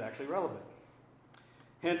theology, is actually relevant.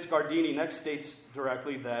 Hence, Guardini next states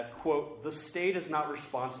directly that, quote, the state is not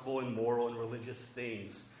responsible in moral and religious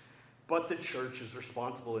things, but the church is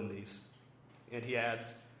responsible in these. And he adds,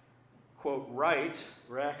 quote, right,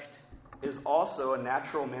 recht, is also a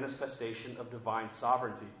natural manifestation of divine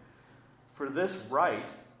sovereignty. For this right,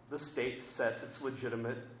 the state sets its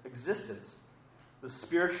legitimate existence, the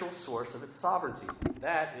spiritual source of its sovereignty.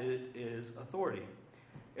 That is authority.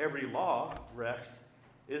 Every law, recht,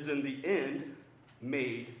 is in the end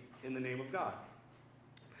made in the name of God.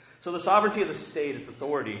 So the sovereignty of the state, its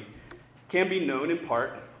authority, can be known in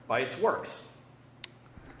part by its works,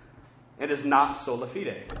 and is not sola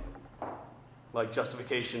fide, like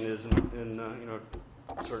justification is in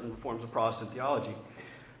certain forms of Protestant theology.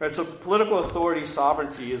 Right, so political authority,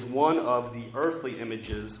 sovereignty, is one of the earthly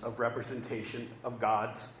images of representation of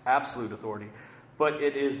God's absolute authority, but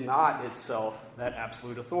it is not itself that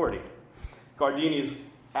absolute authority. Guardini is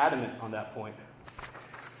adamant on that point.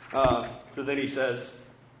 So then he says,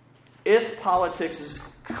 if politics is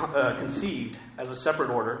conceived as a separate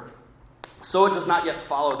order, so it does not yet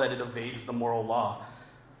follow that it evades the moral law.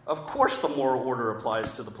 Of course the moral order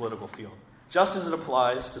applies to the political field, just as it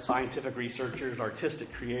applies to scientific researchers,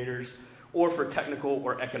 artistic creators, or for technical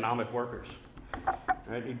or economic workers.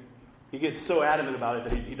 Right? He gets so adamant about it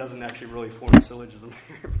that he doesn't actually really form a syllogism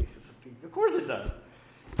here. Of course it does.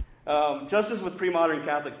 Just as with pre-modern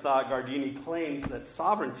Catholic thought, Guardini claims that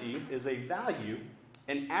sovereignty is a value,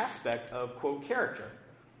 an aspect of, quote, character,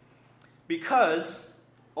 because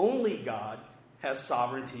only God has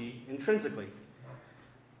sovereignty intrinsically.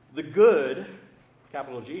 The good,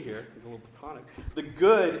 capital G here, a little platonic, the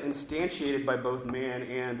good instantiated by both man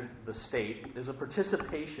and the state is a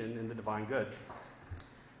participation in the divine good.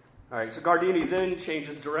 All right, so Guardini then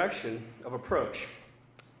changes direction of approach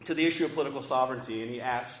to the issue of political sovereignty, and he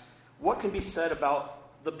asks, what can be said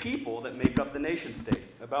about the people that make up the nation state,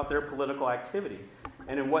 about their political activity,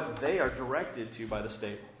 and in what they are directed to by the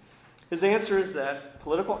state? His answer is that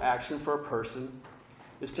political action for a person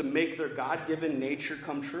is to make their God-given nature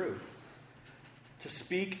come true, to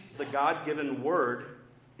speak the God-given word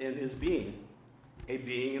in his being, a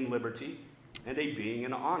being in liberty and a being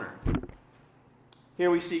in honor. Here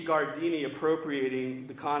we see Guardini appropriating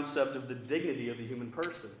the concept of the dignity of the human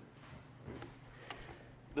person.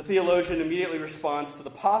 The theologian immediately responds to the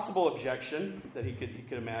possible objection that he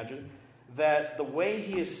could imagine that the way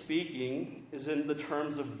he is speaking is in the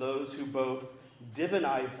terms of those who both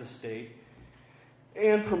divinize the state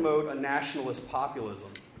and promote a nationalist populism.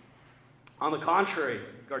 On the contrary,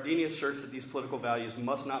 Guardini asserts that these political values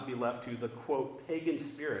must not be left to the, quote, pagan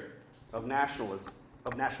spirit of nationalists,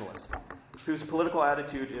 whose political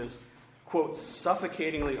attitude is, quote,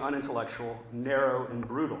 suffocatingly unintellectual, narrow, and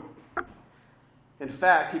brutal. In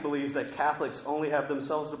fact, he believes that Catholics only have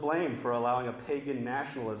themselves to blame for allowing a pagan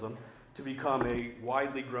nationalism to become a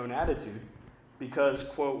widely grown attitude because,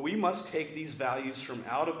 quote, we must take these values from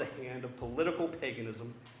out of the hand of political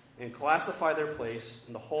paganism and classify their place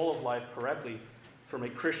in the whole of life correctly from a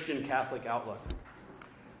Christian Catholic outlook.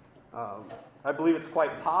 I believe it's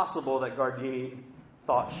quite possible that Guardini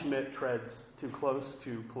thought Schmitt treads too close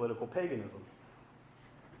to political paganism,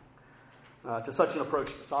 to such an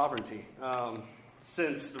approach to sovereignty.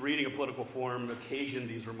 Since the reading of Political Form occasioned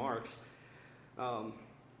these remarks,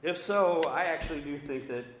 if so, I actually do think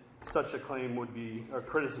that such a claim would be, or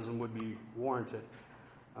criticism would be warranted.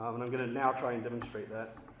 And I'm going to now try and demonstrate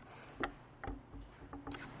that.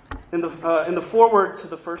 In the foreword to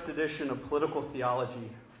the first edition of Political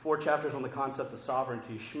Theology, 4 chapters on the concept of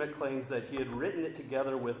sovereignty, Schmitt claims that he had written it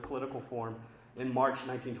together with Political Form in March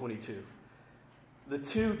 1922. The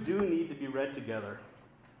two do need to be read together,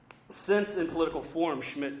 since in Political Form,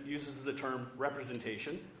 Schmitt uses the term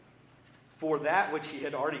representation for that which he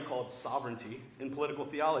had already called sovereignty in Political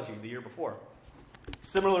Theology the year before.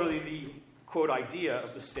 Similarly, the, quote, idea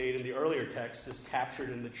of the state in the earlier text is captured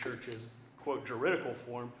in the church's, quote, juridical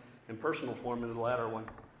form and personal form in the latter one.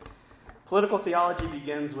 Political theology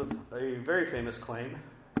begins with a very famous claim,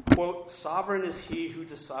 quote, sovereign is he who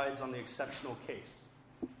decides on the exceptional case.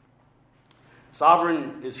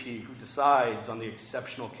 Sovereign is he who decides on the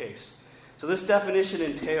exceptional case. So this definition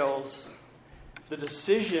entails the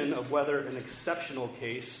decision of whether an exceptional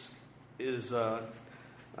case is, that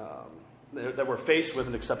we're faced with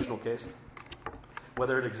an exceptional case,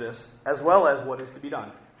 whether it exists, as well as what is to be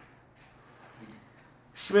done.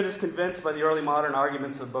 Schmitt is convinced by the early modern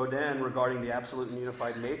arguments of Baudin regarding the absolute and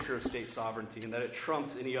unified nature of state sovereignty and that it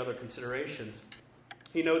trumps any other considerations.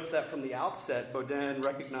 He notes that from the outset, Baudin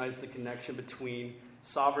recognized the connection between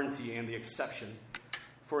sovereignty and the exception.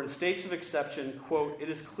 For in states of exception, quote, it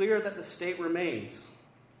is clear that the state remains,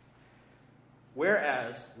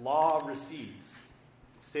 whereas law recedes.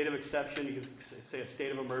 State of exception, you could say a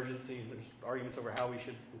state of emergency. There's arguments over how we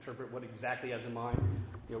should interpret what exactly has in mind.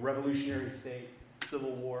 Revolutionary state,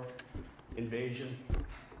 civil war, invasion.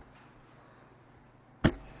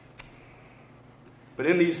 But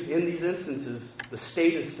in these instances, the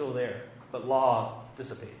state is still there, but law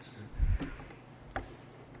dissipates.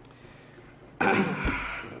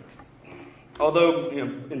 Although,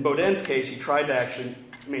 in Baudin's case, he tried to actually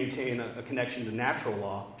maintain a connection to natural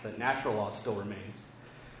law, but natural law still remains.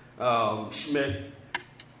 Schmitt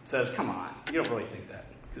says, come on, you don't really think that.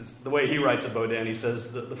 Because the way he writes of Baudin, he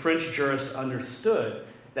says the French jurist understood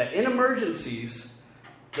that in emergencies,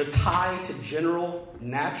 the tie to general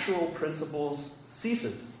natural principles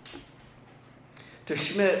ceases. To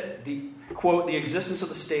Schmitt, quote, the existence of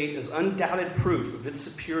the state is undoubted proof of its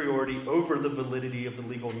superiority over the validity of the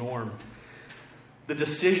legal norm. The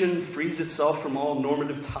decision frees itself from all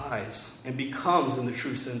normative ties and becomes, in the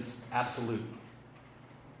true sense, absolute.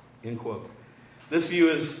 End quote. This view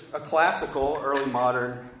is a classical, early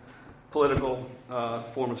modern political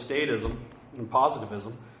form of statism and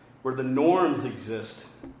positivism, where the norms exist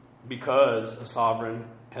because a sovereign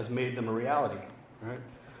has made them a reality. Right?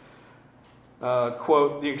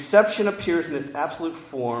 Quote, the exception appears in its absolute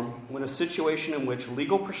form when a situation in which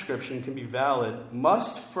legal prescription can be valid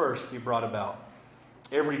must first be brought about.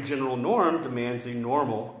 Every general norm demands a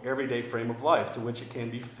normal, everyday frame of life to which it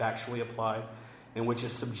can be factually applied and which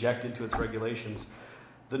is subjected to its regulations.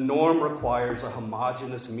 The norm requires a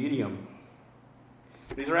homogeneous medium.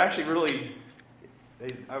 These are actually really...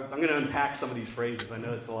 I'm going to unpack some of these phrases. I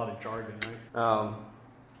know it's a lot of jargon, right?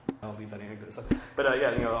 I'll leave that anecdote aside. But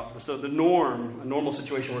so the norm, a normal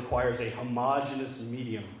situation requires a homogeneous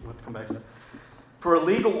medium. We'll have to come back to that. For a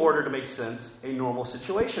legal order to make sense, a normal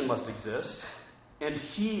situation must exist, and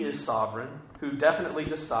he is sovereign who definitely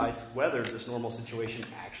decides whether this normal situation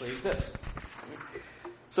actually exists.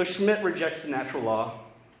 So Schmitt rejects the natural law.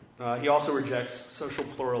 He also rejects social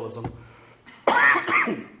pluralism,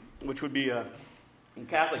 which would be, in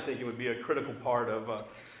Catholic thinking, would be a critical part of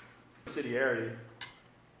subsidiarity.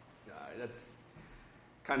 That's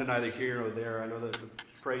kind of neither here nor there. I know that the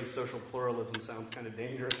phrase social pluralism sounds kind of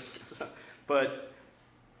dangerous, but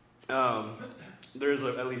there's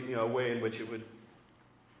at least a way in which it would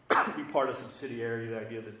be part of subsidiarity, the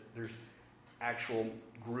idea that there's actual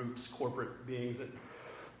groups, corporate beings that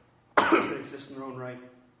exist in their own right.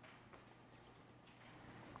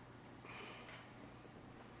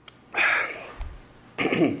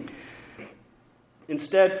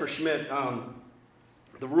 Instead, for Schmitt,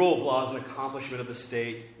 the rule of law is an accomplishment of the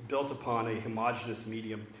state built upon a homogeneous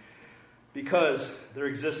medium because there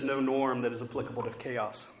exists no norm that is applicable to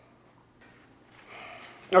chaos.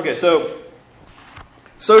 Okay, so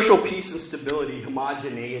social peace and stability,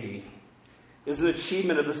 homogeneity, is an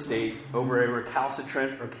achievement of the state over a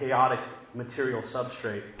recalcitrant or chaotic material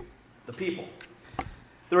substrate, the people.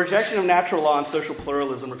 The rejection of natural law and social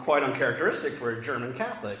pluralism are quite uncharacteristic for a German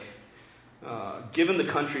Catholic, given the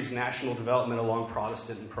country's national development along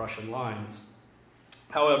Protestant and Prussian lines.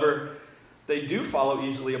 However, they do follow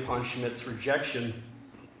easily upon Schmitt's rejection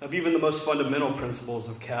of even the most fundamental principles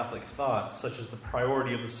of Catholic thought, such as the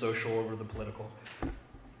priority of the social over the political,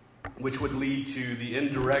 which would lead to the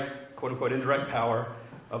indirect, quote-unquote, indirect power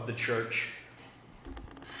of the church,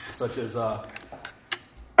 such as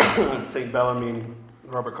St. Bellarmine,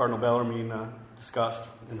 Robert Cardinal Bellarmine discussed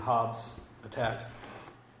and Hobbes attacked.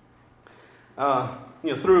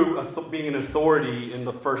 Through being an authority in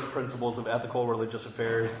the first principles of ethical religious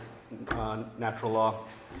affairs, natural law.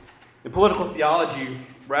 In political theology,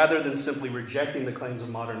 rather than simply rejecting the claims of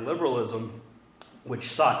modern liberalism,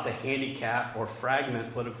 which sought to handicap or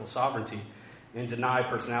fragment political sovereignty and deny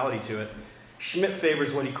personality to it, Schmitt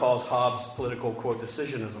favors what he calls Hobbes' political, quote,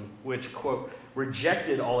 decisionism, which, quote,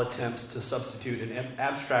 rejected all attempts to substitute an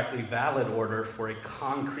abstractly valid order for a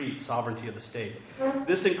concrete sovereignty of the state.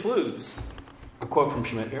 This includes, a quote from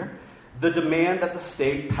Schmitt here, the demand that the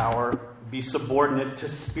state power be subordinate to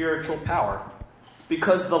spiritual power,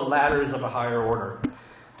 because the latter is of a higher order.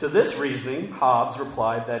 To this reasoning, Hobbes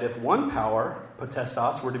replied that if one power,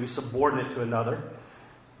 potestas, were to be subordinate to another,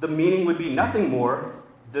 the meaning would be nothing more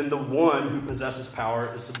than the one who possesses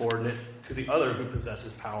power is subordinate to the other who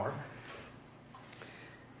possesses power.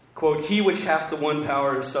 Quote, he which hath the one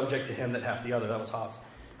power is subject to him that hath the other. That was Hobbes.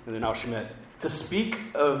 And then now Schmitt. To speak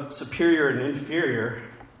of superior and inferior,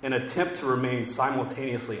 an attempt to remain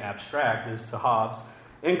simultaneously abstract, is to Hobbes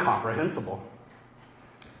incomprehensible.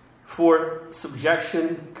 For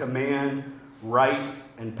subjection, command, right,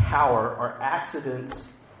 and power are accidents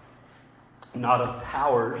not of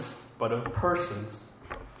powers, but of persons.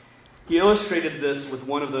 He illustrated this with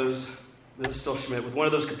one of those, this is still Schmitt, with one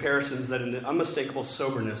of those comparisons that in the unmistakable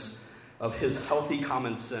soberness of his healthy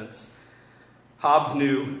common sense, Hobbes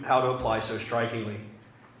knew how to apply so strikingly.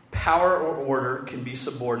 Power or order can be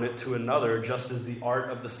subordinate to another, just as the art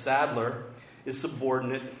of the saddler is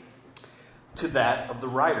subordinate to that of the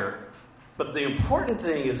rider. But the important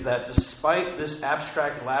thing is that despite this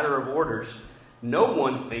abstract ladder of orders, no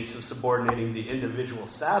one thinks of subordinating the individual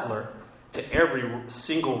saddler to every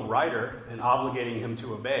single rider and obligating him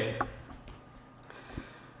to obey.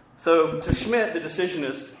 So to Schmitt, the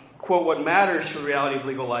decisionist, quote, what matters for the reality of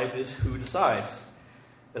legal life is who decides.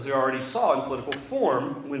 As we already saw in Political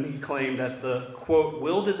Form, when he claimed that the, quote,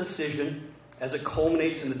 will to decision as it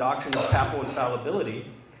culminates in the doctrine of papal infallibility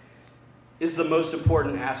is the most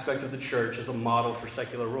important aspect of the church as a model for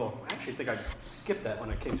secular rule. I actually think I skipped that when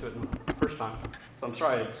I came to it the first time. So I'm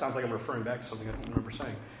sorry, it sounds like I'm referring back to something I don't remember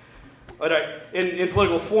saying. But in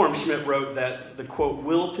Political Form, Schmitt wrote that the, quote,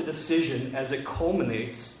 will to decision as it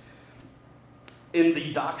culminates in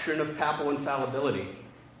the doctrine of papal infallibility,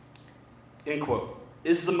 end quote,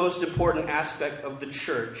 is the most important aspect of the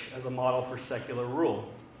church as a model for secular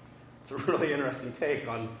rule. It's a really interesting take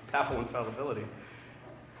on papal infallibility.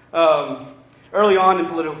 Early on in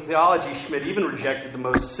political theology, Schmitt even rejected the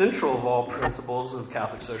most central of all principles of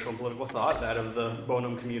Catholic social and political thought, that of the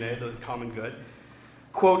bonum commune, the common good.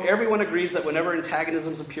 Quote, everyone agrees that whenever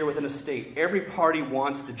antagonisms appear within a state, every party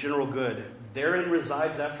wants the general good. Therein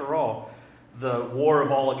resides, after all, the war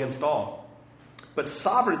of all against all. But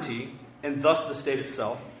sovereignty, and thus the state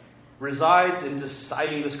itself, resides in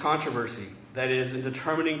deciding this controversy, that is, in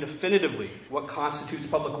determining definitively what constitutes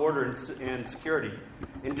public order and security,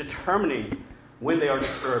 in determining when they are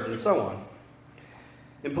disturbed, and so on.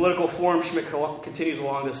 In Political Form, Schmitt continues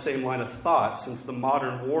along this same line of thought, since the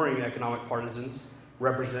modern warring economic partisans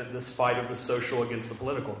represent this fight of the social against the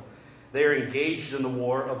political. They are engaged in the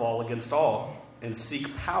war of all against all, and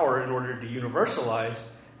seek power in order to universalize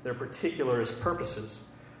their particularist purposes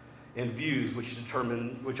and views which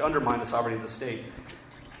undermine the sovereignty of the state.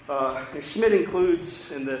 Schmitt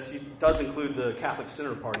includes in this, he does include the Catholic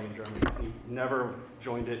Center Party in Germany. He never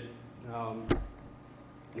joined it.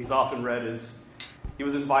 He's often read as, he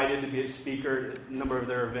was invited to be a speaker at a number of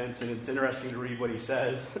their events, and it's interesting to read what he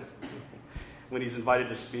says. when he's invited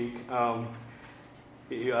to speak.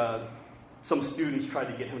 Some students tried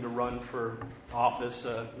to get him to run for office,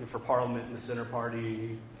 for Parliament in the Centre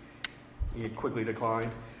Party. He had quickly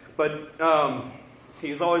declined. But he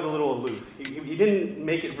was always a little aloof. He didn't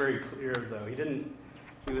make it very clear, though.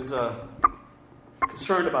 He was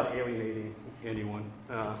concerned about alienating anyone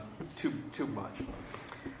too much.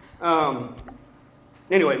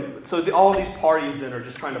 Anyway, so all of these parties then are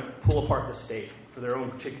just trying to pull apart the state for their own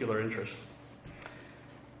particular interests.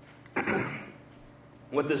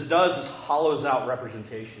 What this does is hollows out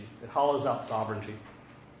representation. It hollows out sovereignty.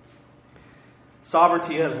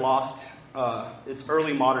 Sovereignty has lost its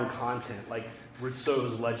early modern content, like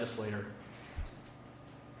Rousseau's legislator,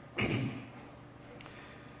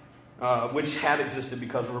 which had existed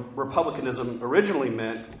because republicanism originally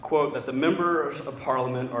meant, quote, that the members of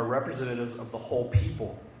parliament are representatives of the whole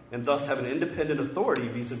people and thus have an independent authority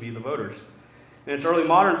vis-a-vis the voters. In its early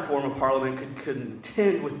modern form, a parliament could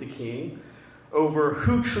contend with the king over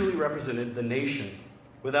who truly represented the nation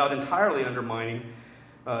without entirely undermining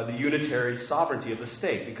the unitary sovereignty of the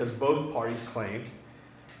state, because both parties claimed,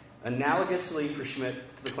 analogously for Schmitt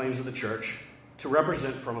to the claims of the church, to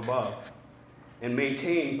represent from above and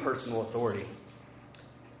maintain personal authority.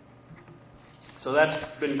 So that's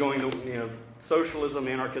been going to, socialism,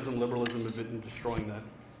 anarchism, liberalism have been destroying that.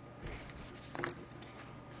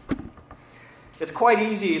 It's quite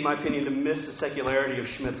easy, in my opinion, to miss the secularity of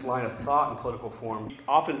Schmitt's line of thought in political form. He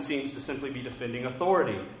often seems to simply be defending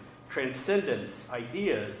authority, transcendence,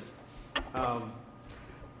 ideas.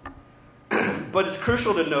 But it's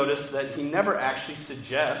crucial to notice that he never actually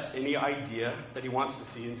suggests any idea that he wants to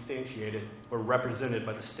see instantiated or represented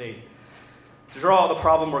by the state. To draw the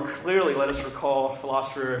problem more clearly, let us recall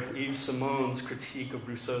philosopher Yves Simon's critique of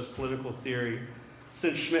Rousseau's political theory,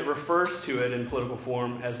 since Schmitt refers to it in political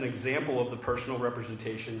form as an example of the personal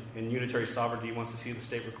representation and unitary sovereignty he wants to see the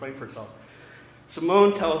state reclaim for itself.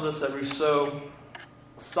 Simone tells us that Rousseau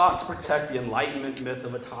sought to protect the Enlightenment myth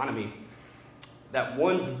of autonomy, that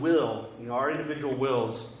one's will, our individual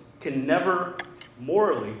wills, can never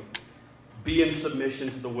morally be in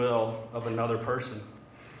submission to the will of another person,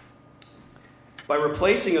 by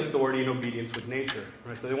replacing authority and obedience with nature.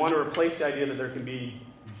 Right? So they want to replace the idea that there can be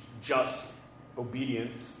just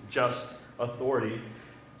obedience, just authority,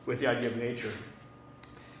 with the idea of nature.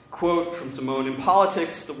 Quote from Simone, in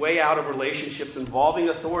politics, the way out of relationships involving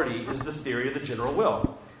authority is the theory of the general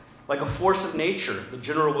will. Like a force of nature, the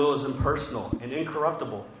general will is impersonal and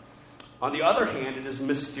incorruptible. On the other hand, it is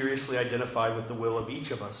mysteriously identified with the will of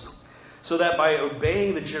each of us, so that by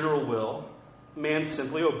obeying the general will, man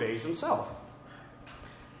simply obeys himself.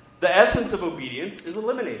 The essence of obedience is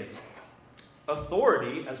eliminated.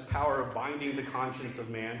 Authority, as power of binding the conscience of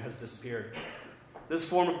man, has disappeared. This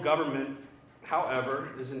form of government, however,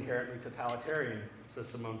 is inherently totalitarian, says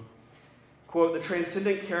Simone. Quote, the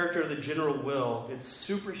transcendent character of the general will, its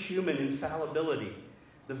superhuman infallibility,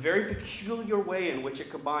 the very peculiar way in which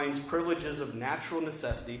it combines privileges of natural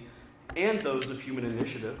necessity and those of human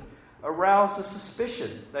initiative, arouse the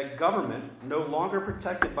suspicion that government, no longer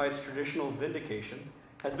protected by its traditional vindication,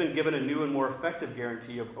 has been given a new and more effective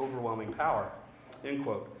guarantee of overwhelming power. End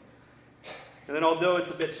quote. And then, although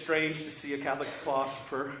it's a bit strange to see a Catholic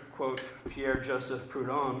philosopher quote Pierre-Joseph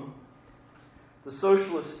Proudhon, the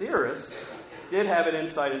socialist theorist did have an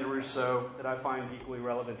insight into Rousseau that I find equally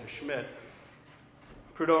relevant to Schmitt.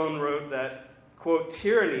 Proudhon wrote that, quote,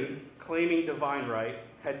 tyranny, claiming divine right,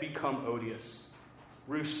 had become odious.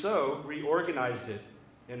 Rousseau reorganized it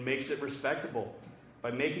and makes it respectable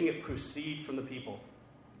by making it proceed from the people.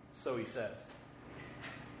 So he says.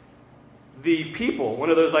 The people, one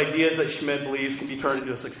of those ideas that Schmitt believes can be turned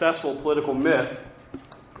into a successful political myth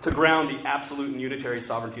to ground the absolute and unitary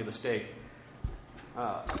sovereignty of the state.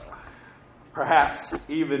 Perhaps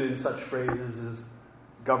even in such phrases as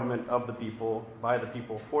government of the people, by the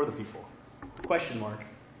people, for the people. Question mark.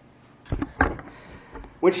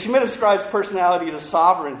 When Schmitt ascribes personality to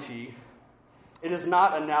sovereignty, it is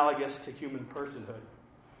not analogous to human personhood,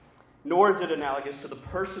 nor is it analogous to the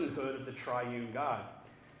personhood of the triune God.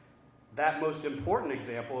 That most important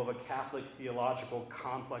example of a Catholic theological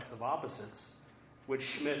complex of opposites, which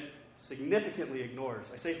Schmitt significantly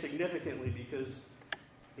ignores. I say significantly because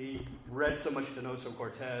he read so much Donoso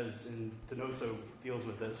Cortez, and Donoso deals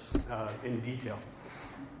with this in detail.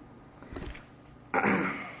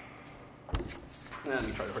 Let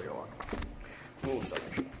me try to hurry along. One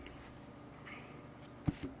second.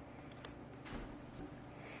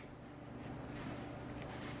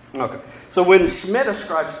 Okay. So when Schmitt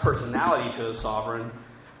ascribes personality to sovereignty,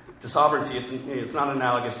 it's not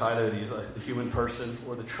analogous to either of these, the human person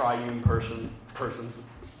or the triune persons.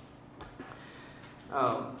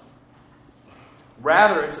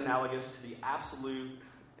 Rather, it's analogous to the absolute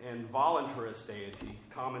and voluntarist deity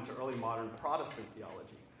common to early modern Protestant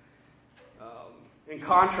theology. In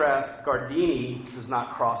contrast, Guardini does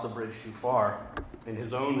not cross a bridge too far in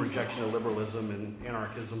his own rejection of liberalism and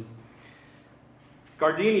anarchism.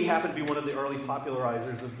 Guardini happened to be one of the early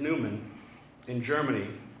popularizers of Newman in Germany,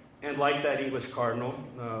 and like that English cardinal,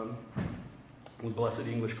 the blessed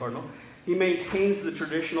English cardinal, he maintains the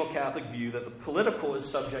traditional Catholic view that the political is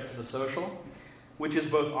subject to the social, which is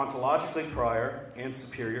both ontologically prior and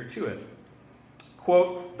superior to it.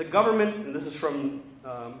 Quote, the government, and this is from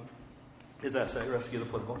his essay, Rescue the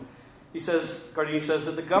Political, Guardini says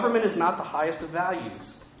that the government is not the highest of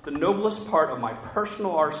values. The noblest part of my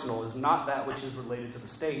personal arsenal is not that which is related to the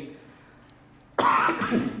state.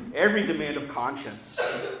 Every demand of conscience,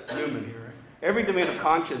 Newman here, every demand of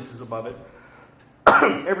conscience is above it.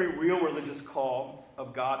 Every real religious call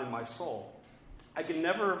of God in my soul. I can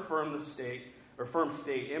never affirm state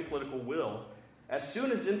and political will, as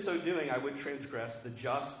soon as in so doing I would transgress the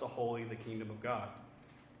just, the holy, the kingdom of God.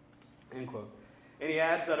 End quote. And he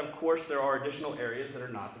adds that, of course, there are additional areas that are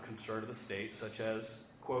not the concern of the state, such as,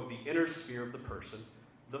 quote, the inner sphere of the person,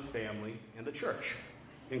 the family, and the church.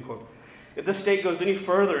 End quote. If the state goes any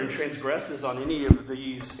further and transgresses on any of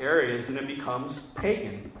these areas, then it becomes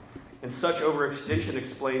pagan. And such overextension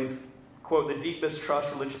explains, quote, the deep mistrust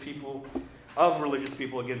of religious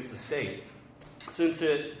people against the state, since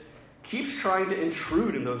it keeps trying to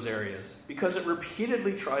intrude in those areas because it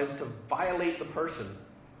repeatedly tries to violate the person.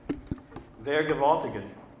 Vergewaltigen,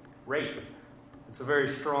 rape. It's a very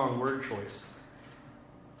strong word choice.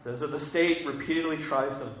 It says that the state repeatedly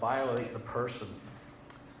tries to violate the person,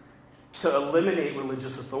 to eliminate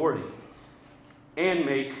religious authority, and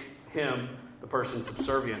make him, the person,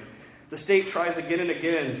 subservient. The state tries again and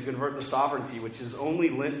again to convert the sovereignty, which is only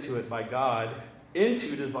lent to it by God,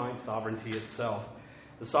 into divine sovereignty itself.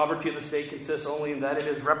 The sovereignty of the state consists only in that it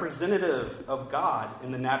is representative of God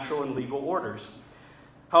in the natural and legal orders.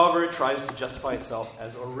 However, it tries to justify itself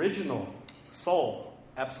as original, sole,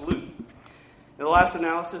 absolute. In the last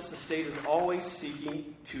analysis, the state is always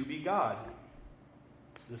seeking to be God.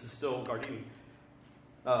 This is still Guardini.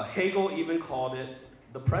 Hegel even called it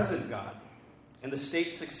the present God. And the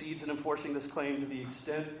state succeeds in enforcing this claim to the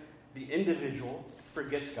extent the individual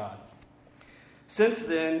forgets God. Since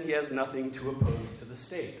then, he has nothing to oppose to the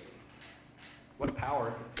state. What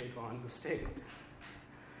power to take on the state?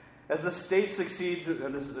 As the state succeeds,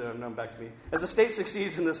 As the state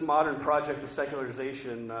succeeds in this modern project of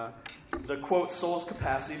secularization, the quote soul's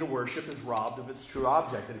capacity to worship is robbed of its true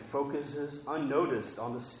object and focuses unnoticed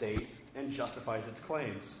on the state and justifies its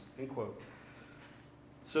claims. End quote.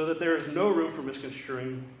 So that there is no room for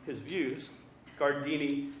misconstruing his views,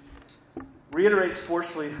 Guardini reiterates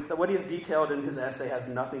forcefully that what he has detailed in his essay has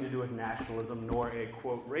nothing to do with nationalism nor a,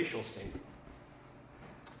 quote, racial state.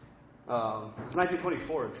 It's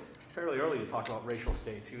 1924. It's fairly early to talk about racial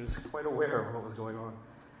states. He was quite aware of what was going on.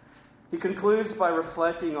 He concludes by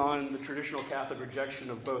reflecting on the traditional Catholic rejection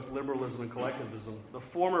of both liberalism and collectivism. The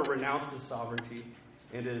former renounces sovereignty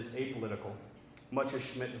and is apolitical, much as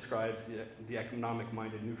Schmitt describes the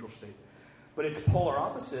economic-minded neutral state. But its polar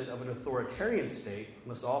opposite of an authoritarian state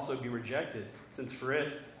must also be rejected, since for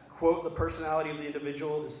it, quote, the personality of the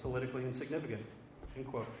individual is politically insignificant, end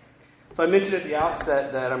quote. So I mentioned at the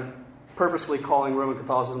outset that I'm purposely calling Roman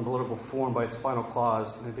Catholicism and Political Form by its final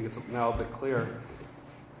clause, and I think it's now a bit clear.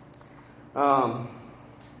 I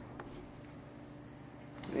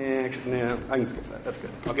can skip that. That's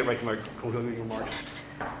good. I'll get right to my concluding remarks.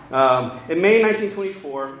 In May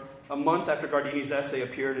 1924, a month after Guardini's essay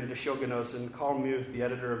appeared in Die Shoggenossen, Karl Muth, the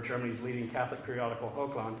editor of Germany's leading Catholic periodical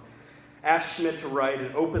Hochland, asked Schmitt to write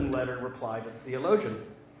an open letter reply to the theologian.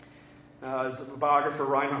 As biographer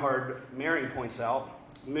Reinhard Mehring points out,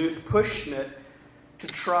 Muth pushed Schmitt to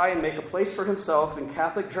try and make a place for himself in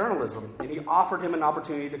Catholic journalism, and he offered him an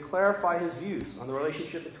opportunity to clarify his views on the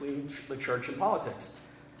relationship between the church and politics,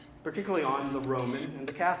 particularly on the Roman and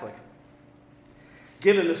the Catholic.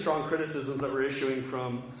 Given the strong criticisms that were issuing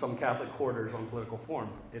from some Catholic quarters on political form,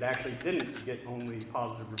 it actually didn't get only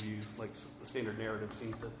positive reviews like the standard narrative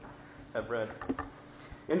seems to have read.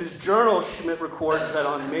 In his journal, Schmitt records that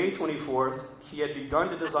on May 24th, he had begun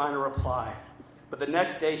to design a reply, but the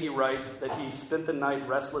next day he writes that he spent the night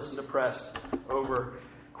restless and depressed over,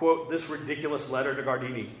 quote, this ridiculous letter to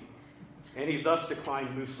Guardini, and he thus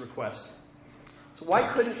declined Muth's request. So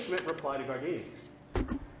why couldn't Schmitt reply to Guardini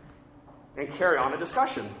and carry on a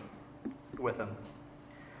discussion with him?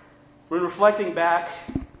 When reflecting back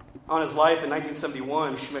on his life in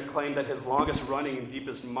 1971, Schmitt claimed that his longest running and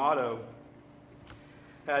deepest motto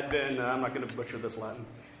had been, I'm not going to butcher this Latin,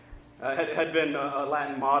 had been a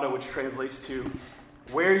Latin motto which translates to,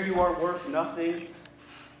 "Where you are worth nothing,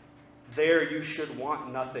 there you should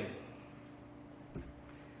want nothing."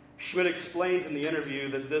 Schmitt explains in the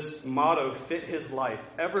interview that this motto fit his life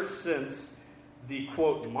ever since the,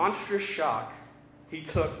 quote, monstrous shock he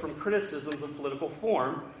took from criticisms of political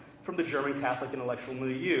form from the German Catholic intellectual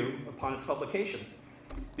milieu upon its publication.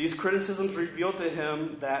 These criticisms revealed to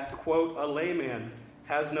him that, quote, a layman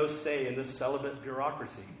has no say in this celibate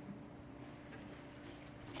bureaucracy.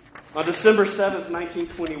 On December 7th,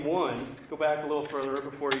 1921, go back a little further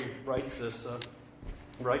before he writes this,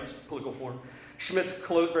 writes Political Form, Schmitt's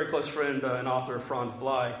very close friend and author Franz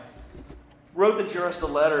Blei wrote the jurist a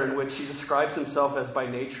letter in which he describes himself as by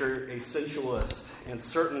nature a sensualist and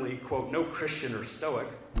certainly, quote, no Christian or Stoic.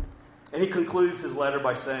 And he concludes his letter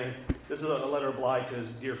by saying, this is a letter of Blei to his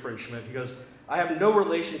dear friend Schmitt. He goes, "I have no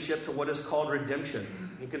relationship to what is called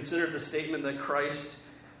redemption, and consider the statement that Christ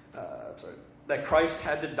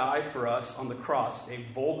had to die for us on the cross a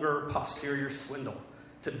vulgar posterior swindle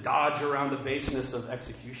to dodge around the baseness of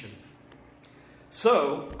execution.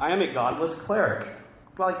 So, I am a godless cleric,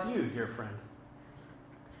 like you, dear friend."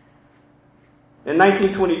 In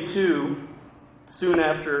 1922, soon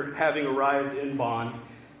after having arrived in Bonn,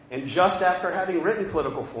 and just after having written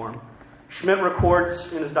Political Form, Schmitt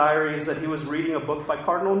records in his diaries that he was reading a book by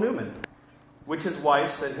Cardinal Newman, which his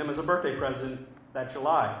wife sent him as a birthday present that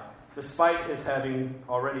July, despite his having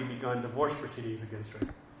already begun divorce proceedings against her.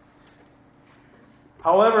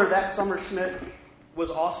 However, that summer Schmitt was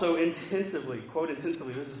also intensively, quote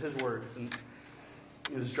intensively, this is his words in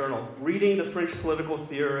his journal, reading the French political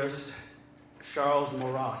theorist Charles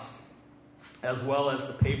Maurras, as well as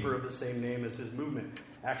the paper of the same name as his movement,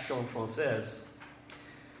 Action Française.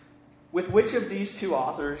 With which of these two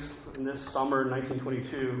authors in this summer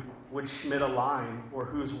 1922 would Schmitt align, or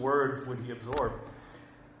whose words would he absorb?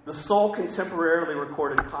 The sole contemporarily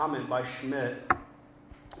recorded comment by Schmitt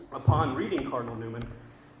upon reading Cardinal Newman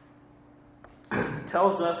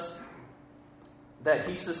tells us that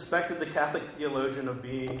he suspected the Catholic theologian of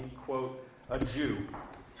being, quote, a Jew.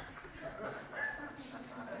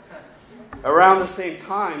 Around the same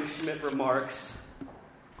time, Schmitt remarks,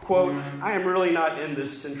 quote, "I am really not in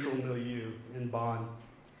this central milieu in Bonn."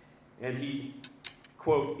 And he,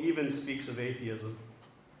 quote, even speaks of atheism.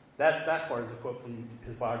 That part is a quote from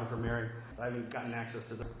his biographer, Mary. I haven't gotten access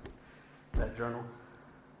to that journal.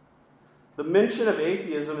 The mention of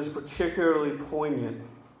atheism is particularly poignant.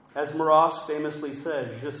 As Maurras famously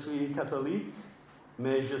said, "Je suis catholique,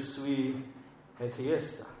 mais je suis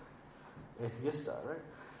atheiste." Atheista, right?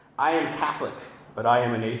 I am Catholic, but I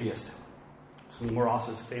am an atheist. It's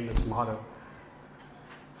Maurras' famous motto.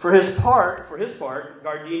 For his part,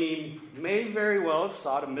 Guardini may very well have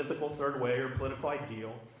sought a mythical third way or political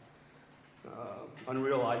ideal,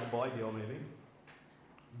 unrealizable ideal maybe.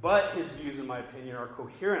 But his views, in my opinion, are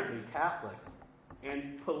coherently Catholic,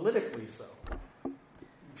 and politically so.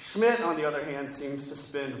 Schmitt, on the other hand, seems to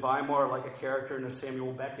spin Weimar like a character in a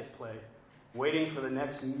Samuel Beckett play, waiting for the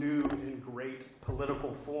next new and great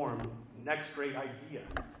political form, next great idea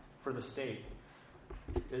for the state.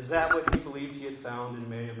 Is that what he believed he had found in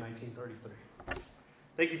May of 1933?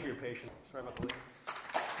 Thank you for your patience. Sorry about the late.